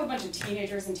level, we have a bunch of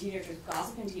teenagers, and teenagers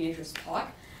gossip and teenagers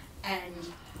talk, and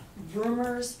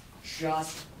rumors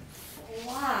just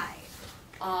fly.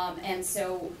 And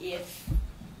so if,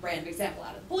 random example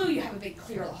out of the blue, you have a big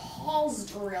clear the halls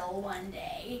drill one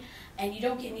day, and you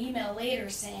don't get an email later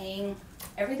saying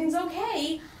everything's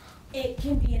okay, it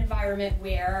can be an environment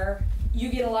where you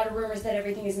get a lot of rumors that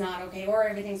everything is not okay, or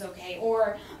everything's okay,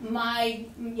 or my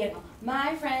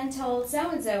friend told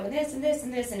so-and-so this and this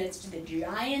and this, and it's just a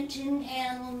giant tin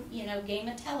pan, game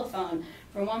of telephone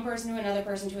from one person to another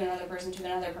person to another person to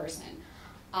another person.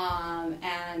 And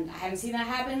I haven't seen that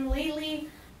happen lately,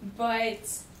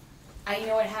 but I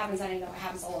know it happens, and I know it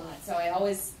happens a lot. So I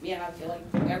always, I feel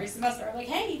like every semester I'm like,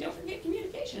 hey, don't forget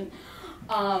communication.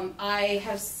 I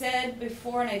have said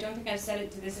before, and I don't think I've said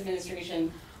it to this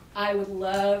administration, I would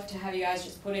love to have you guys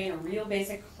just put in a real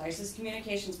basic crisis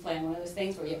communications plan, one of those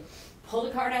things where you pull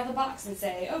the card out of the box and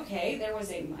say, okay, there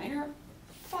was a minor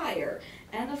fire,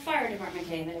 and the fire department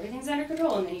came, and everything's under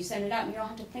control, and then you send it out, and you don't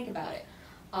have to think about it,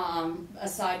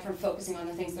 aside from focusing on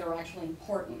the things that are actually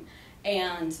important.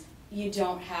 And you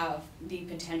don't have the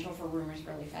potential for rumors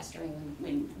really festering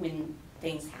when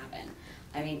things happen.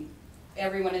 I mean,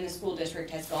 everyone in the school district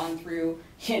has gone through,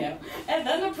 and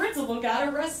then the principal got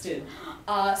arrested.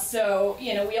 So,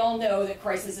 we all know that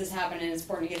crisis is happening, and it's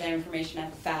important to get that information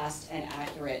out fast and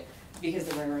accurate, because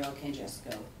the rumor mill can just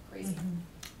go crazy.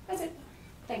 That's it.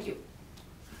 Thank you.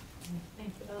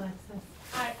 Thank you, Alexis.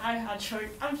 I had short.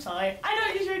 I'm sorry. I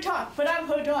don't usually talk, but I'm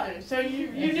her daughter, so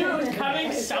you knew it was coming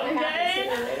someday.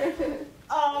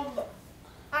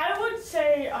 I would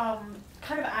say,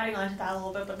 kind of adding on to that a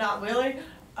little bit, but not really.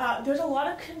 There's a lot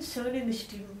of concern in the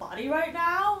student body right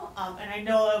now, and I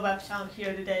know at Webstown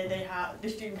here today they have the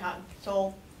student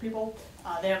council people.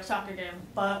 They have a soccer game,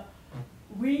 but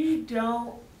we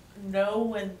don't know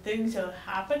when things are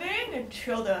happening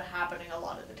until they're happening a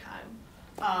lot of the time.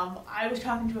 I was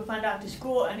talking to a friend after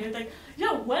school, and he was like,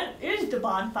 when is the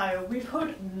bonfire? We've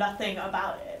heard nothing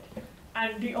about it.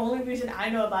 And the only reason I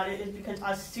know about it is because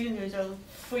us seniors are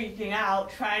freaking out,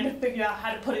 trying to figure out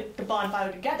how to put the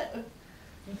bonfire together.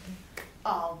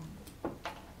 And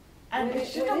When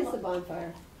is the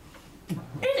bonfire?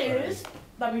 It is.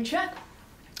 Let me check.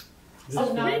 A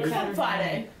week from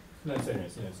Friday. No, it's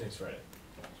next Friday.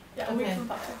 Yeah, a week from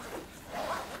Friday.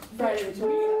 Friday the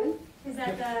 27th? Is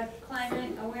that the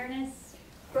climate awareness?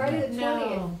 Friday the 20th.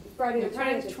 No. Friday the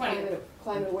Friday 20th the is 20th.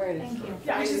 climate awareness. Thank you.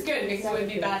 Yeah, Which is good, because it would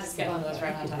be bad to schedule those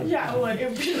right on time. Yeah, it would. It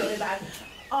would be really bad.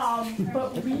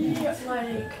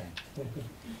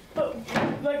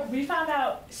 But we found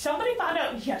out, somebody found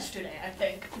out yesterday, I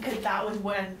think, because that was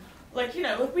when, we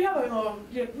have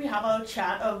a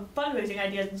chat of fundraising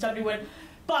ideas, and somebody went,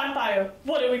 bonfire,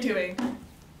 what are we doing?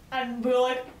 And we were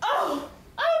like, oh,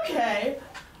 okay.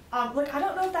 I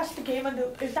don't know if that's the game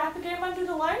is that the game Under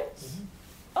the Lights?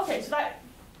 Mm-hmm. Okay, so that's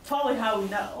probably how we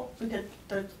know, because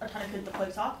there's a ton of kids that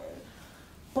play soccer.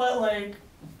 But,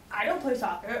 I don't play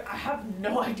soccer. I have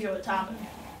no idea what's happening.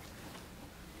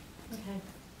 Okay.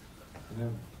 And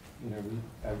then,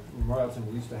 at Royalton,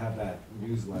 we used to have that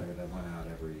newsletter that went out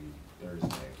every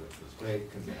Thursday, which was great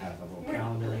because it had a little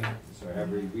calendar in it. So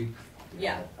every week, we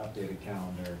had an updated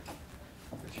calendar,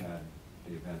 which had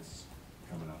the events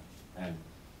coming up. And,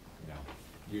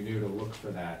 you knew to look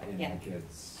for that in the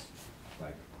kids'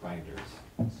 binders.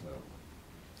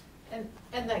 So.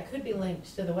 And that could be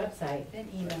linked to the website. An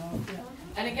email.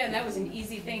 And again, that was an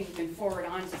easy thing you can forward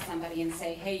on to somebody and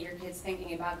say, hey, your kid's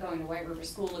thinking about going to White River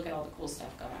School, look at all the cool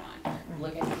stuff going on.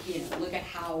 Look at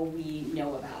how we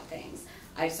know about things.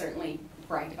 I've certainly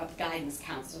bragged about the guidance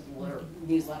counselor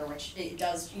newsletter, which it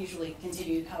does usually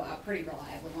continue to go out pretty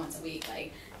reliably once a week.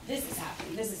 This is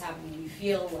happening, and you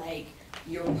feel like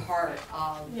you're part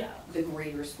of the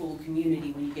greater school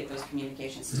community when you get those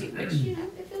communications too, which,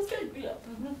 it feels good. Yeah.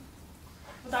 Mm-hmm.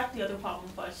 But that's the other problem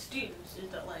for students, is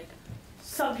that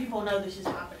some people know this is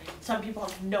happening, some people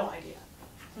have no idea.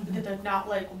 because they're not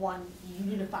like one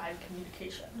unified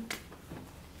communication.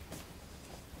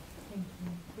 Thank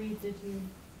you. Reed,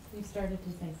 you started to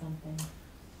say something.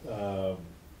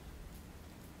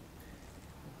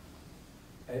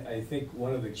 I think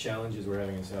one of the challenges we're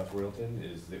having in South Royalton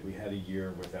is that we had a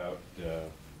year without a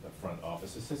front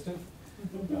office assistant.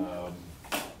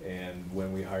 And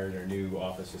when we hired our new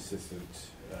office assistant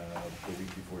the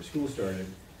week before school started,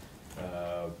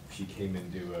 she came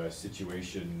into a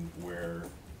situation where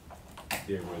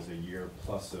there was a year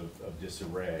plus of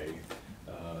disarray.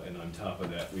 And on top of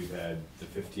that, we've had the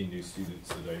 15 new students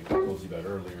that I told you about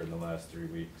earlier in the last 3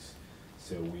 weeks.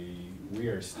 So we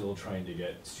are still trying to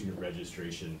get student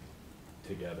registration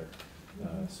together.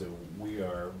 So we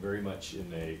are very much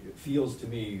it feels to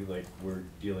me like we're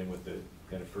dealing with the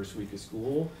kind of first week of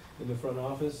school in the front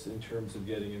office in terms of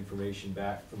getting information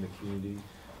back from the community.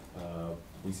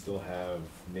 We still have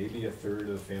maybe a third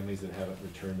of families that haven't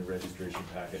returned the registration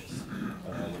packets.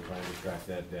 We're trying to track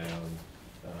that down.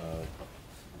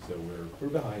 So we're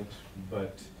behind,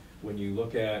 but when you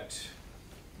look at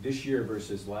this year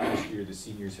versus last year, the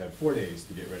seniors had 4 days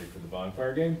to get ready for the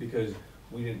bonfire game because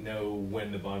we didn't know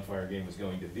when the bonfire game was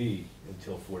going to be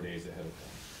until 4 days ahead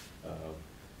of time.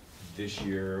 This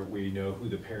year, we know who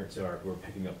the parents are who are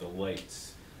picking up the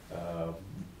lights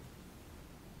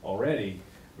already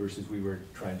versus we were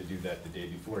trying to do that the day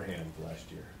beforehand last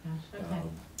year. Okay.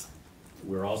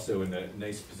 We're also in a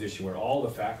nice position where all the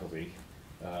faculty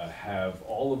have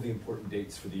all of the important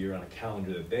dates for the year on a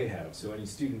calendar that they have. So any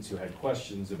students who had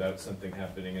questions about something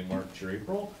happening in March or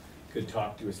April could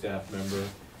talk to a staff member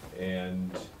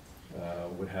and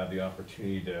would have the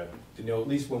opportunity to know at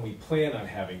least when we plan on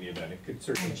having the event. It could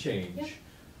certainly change,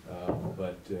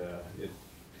 but it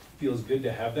feels good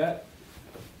to have that.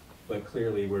 But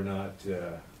clearly we're not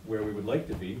where we would like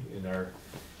to be in our,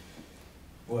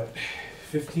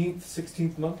 15th,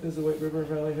 16th month as a White River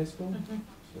Valley High School?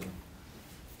 So.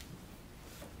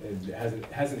 And it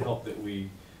hasn't helped that we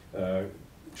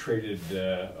traded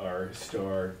our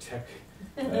star tech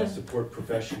support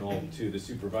professional to the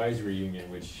supervisory union,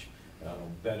 which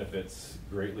benefits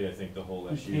greatly, I think, the whole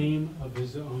He SU. came of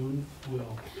his own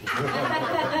will.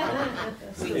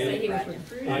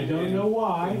 I don't know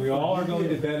why. We all are going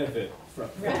to benefit from.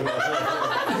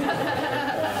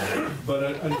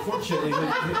 But unfortunately,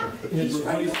 his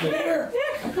replacement.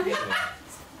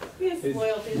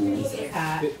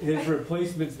 His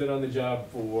replacement's been on the job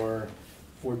for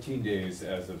 14 days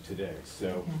as of today,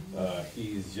 so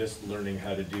he's just learning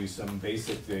how to do some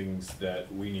basic things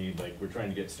that we need, like we're trying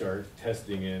to get STAR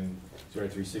testing in, STAR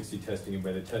 360 testing in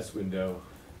by the test window,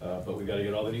 but we got to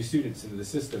get all the new students into the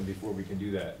system before we can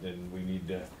do that, and we need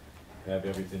to have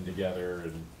everything together,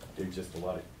 and there's just a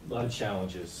lot of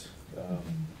challenges.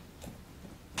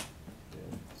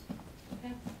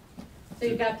 So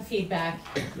you got the feedback,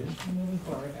 moving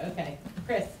forward, okay.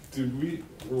 Chris?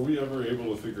 Were we ever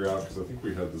able to figure out, because I think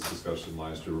we had this discussion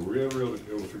last year, were we ever able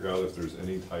to figure out if there's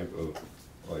any type of,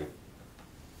 like,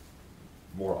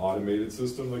 more automated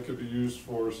system that could be used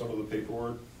for some of the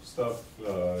paperwork stuff?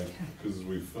 Because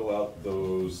we fill out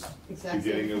those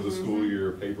beginning of the school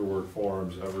year paperwork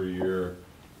forms every year,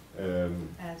 and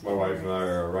my wife and I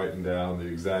are writing down the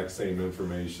exact same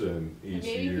information each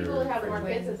year. Maybe people would have more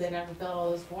kids if they didn't have to fill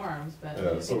all those forms, but.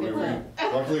 Yeah, so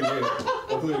luckily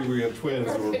we had twins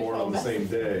who were born on the same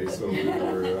day, so we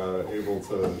were able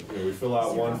to, we fill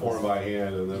out one form by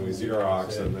hand, and then we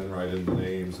Xerox, and then write in the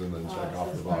names, and then check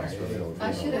off the box for the.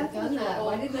 I should have done that.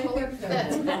 Why didn't I color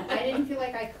code? I didn't feel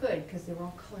like I could, because they were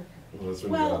all color coded. Well, that's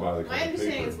when you gotta buy the My color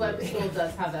understanding is paper. Web School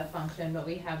does have that function, but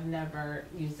we have never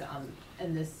used it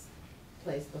in this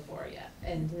place before yet.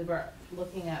 And we're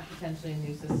looking at potentially a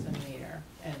new system later,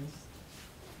 and.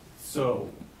 So,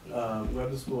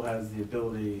 Web School has the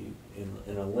ability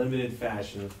in a limited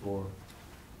fashion for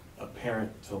a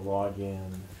parent to log in,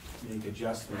 make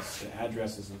adjustments to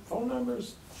addresses and phone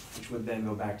numbers, which would then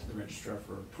go back to the registrar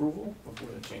for approval before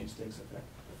the change takes effect.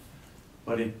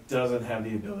 But it doesn't have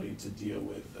the ability to deal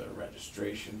with the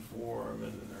registration form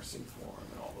and the nursing form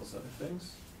and all those other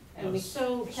things. And we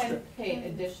still can pay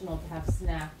additional to have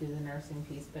SNAP do the nursing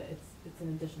piece, but it's an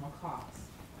additional cost.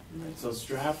 Right, so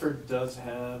Stratford does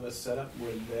have a setup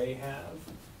where they have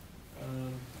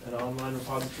an online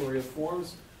repository of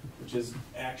forms, which is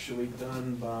actually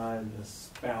done by the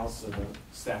spouse of a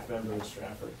staff member of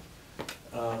Stratford.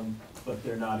 But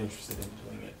they're not interested in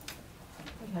doing it.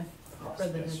 Okay, across for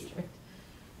the SU. district.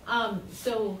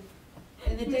 So,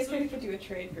 in the district. We could do a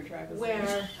trade for Travis.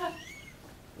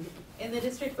 In the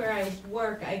district where I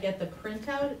work, I get the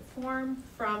printout form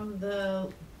from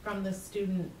the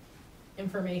student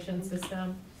information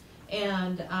system.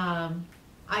 And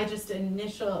I just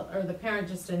the parent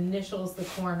just initials the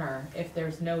corner if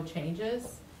there's no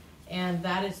changes. And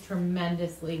that is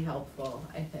tremendously helpful,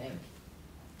 I think.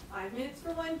 5 minutes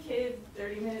for one kid,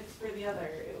 30 minutes for the other.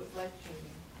 It was life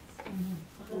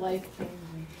changing. Life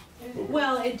changing.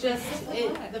 Well,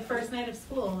 the first night of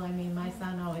school, I mean, my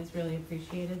son always really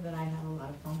appreciated that I had a lot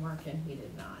of homework and he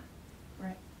did not.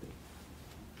 Right.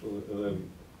 Well, and then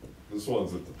this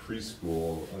one's at the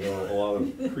preschool. I know a lot of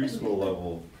preschool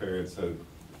level parents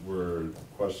were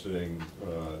questioning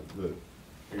that,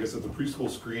 I guess at the preschool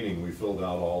screening, we filled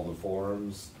out all the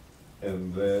forms.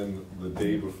 And then the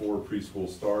day before preschool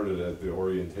started at the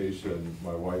orientation,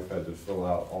 my wife had to fill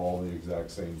out all the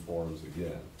exact same forms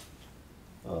again.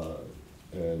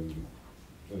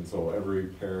 And so every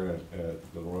parent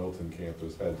at the Royalton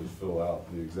campus had to fill out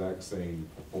the exact same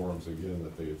forms again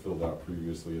that they had filled out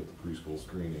previously at the preschool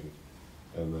screening.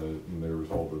 And they were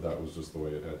told that that was just the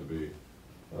way it had to be.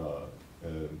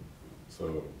 And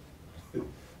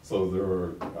so there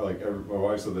were, my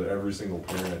wife said that every single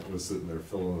parent was sitting there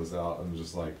filling this out and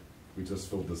just like, we just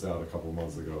filled this out a couple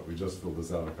months ago. We just filled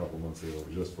this out a couple months ago.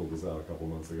 We just filled this out a couple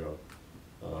months ago.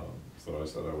 So I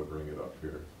said I would bring it up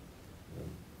here.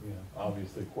 Yeah,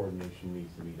 obviously coordination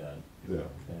needs to be done. Yeah.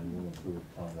 And we'll improve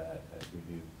upon that as we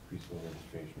do preschool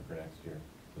registration for next year.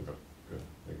 Okay, good,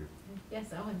 thank you.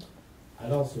 Yes, Owen.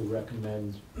 I'd also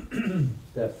recommend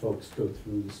that folks go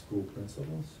through the school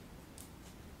principals.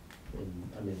 And,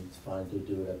 I mean, it's fine to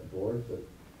do it at the board, but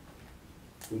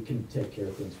we can take care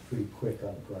of things pretty quick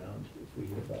on the ground if we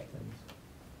hear about things.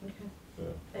 Okay.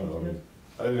 Yeah. Thank you.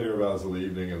 I didn't hear about it until the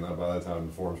evening, and by the time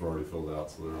the forms were already filled out,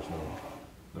 so there was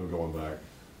no going back.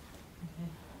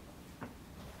 Okay.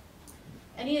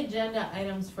 Any agenda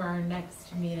items for our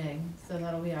next meeting? So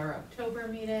that'll be our October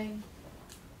meeting.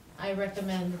 I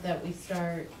recommend that we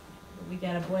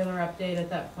get a boiler update at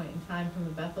that point in time from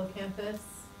the Bethel campus.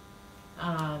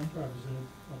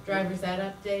 Driver's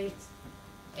ed update,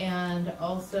 and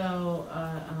also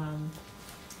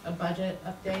a budget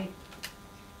update,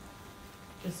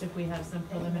 just if we have some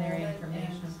preliminary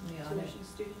information. Tuition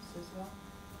students as well.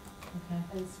 Okay.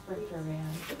 And Sprinter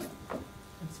van.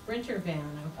 And Sprinter van,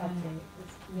 okay.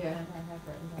 Update. Yeah. I have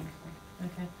written down.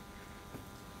 Okay.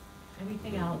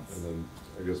 Anything else? And then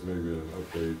I guess maybe an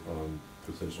update on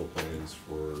potential plans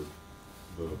for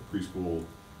the preschool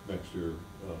next year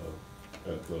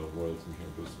at the Royalton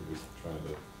campus. I guess trying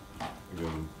to,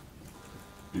 again,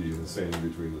 be in the same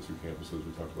between the two campuses.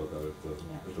 We talked about that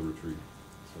at the retreat.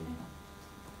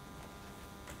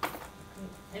 So.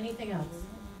 Anything else?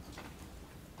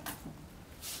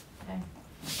 Okay.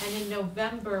 And in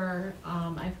November,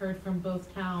 I've heard from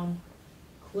both town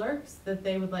clerks that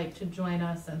they would like to join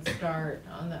us and start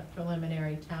on the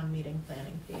preliminary town meeting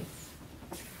planning piece.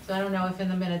 So I don't know if in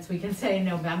the minutes we can say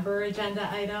November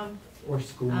agenda item. Or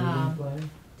school meeting planning?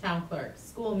 Town clerks,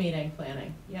 school meeting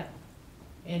planning, yep.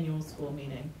 Annual school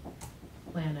meeting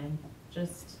planning.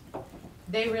 Just,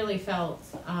 they really felt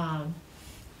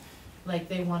like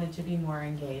they wanted to be more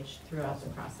engaged throughout the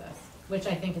process, which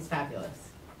I think is fabulous.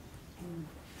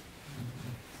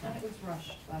 That was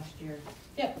rushed last year.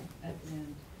 Yep. At the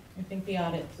end. I think the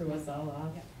audit threw us all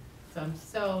off. Yep. So I'm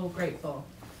so grateful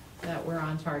that we're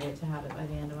on target to have it by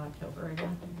the end of October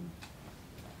again.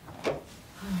 All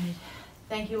right,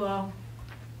 thank you all.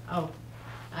 Oh,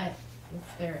 is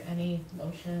there any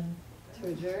motion To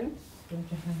adjourn? to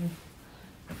adjourn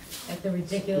at the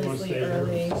ridiculously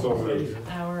early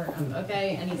hour?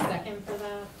 Okay, any second for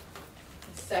that?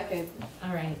 Second.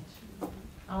 All right.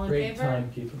 All in Great favor?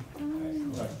 timekeeping.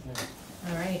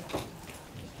 All right.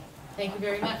 Thank you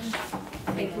very much.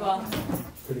 Thank you all.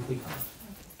 Pretty quick.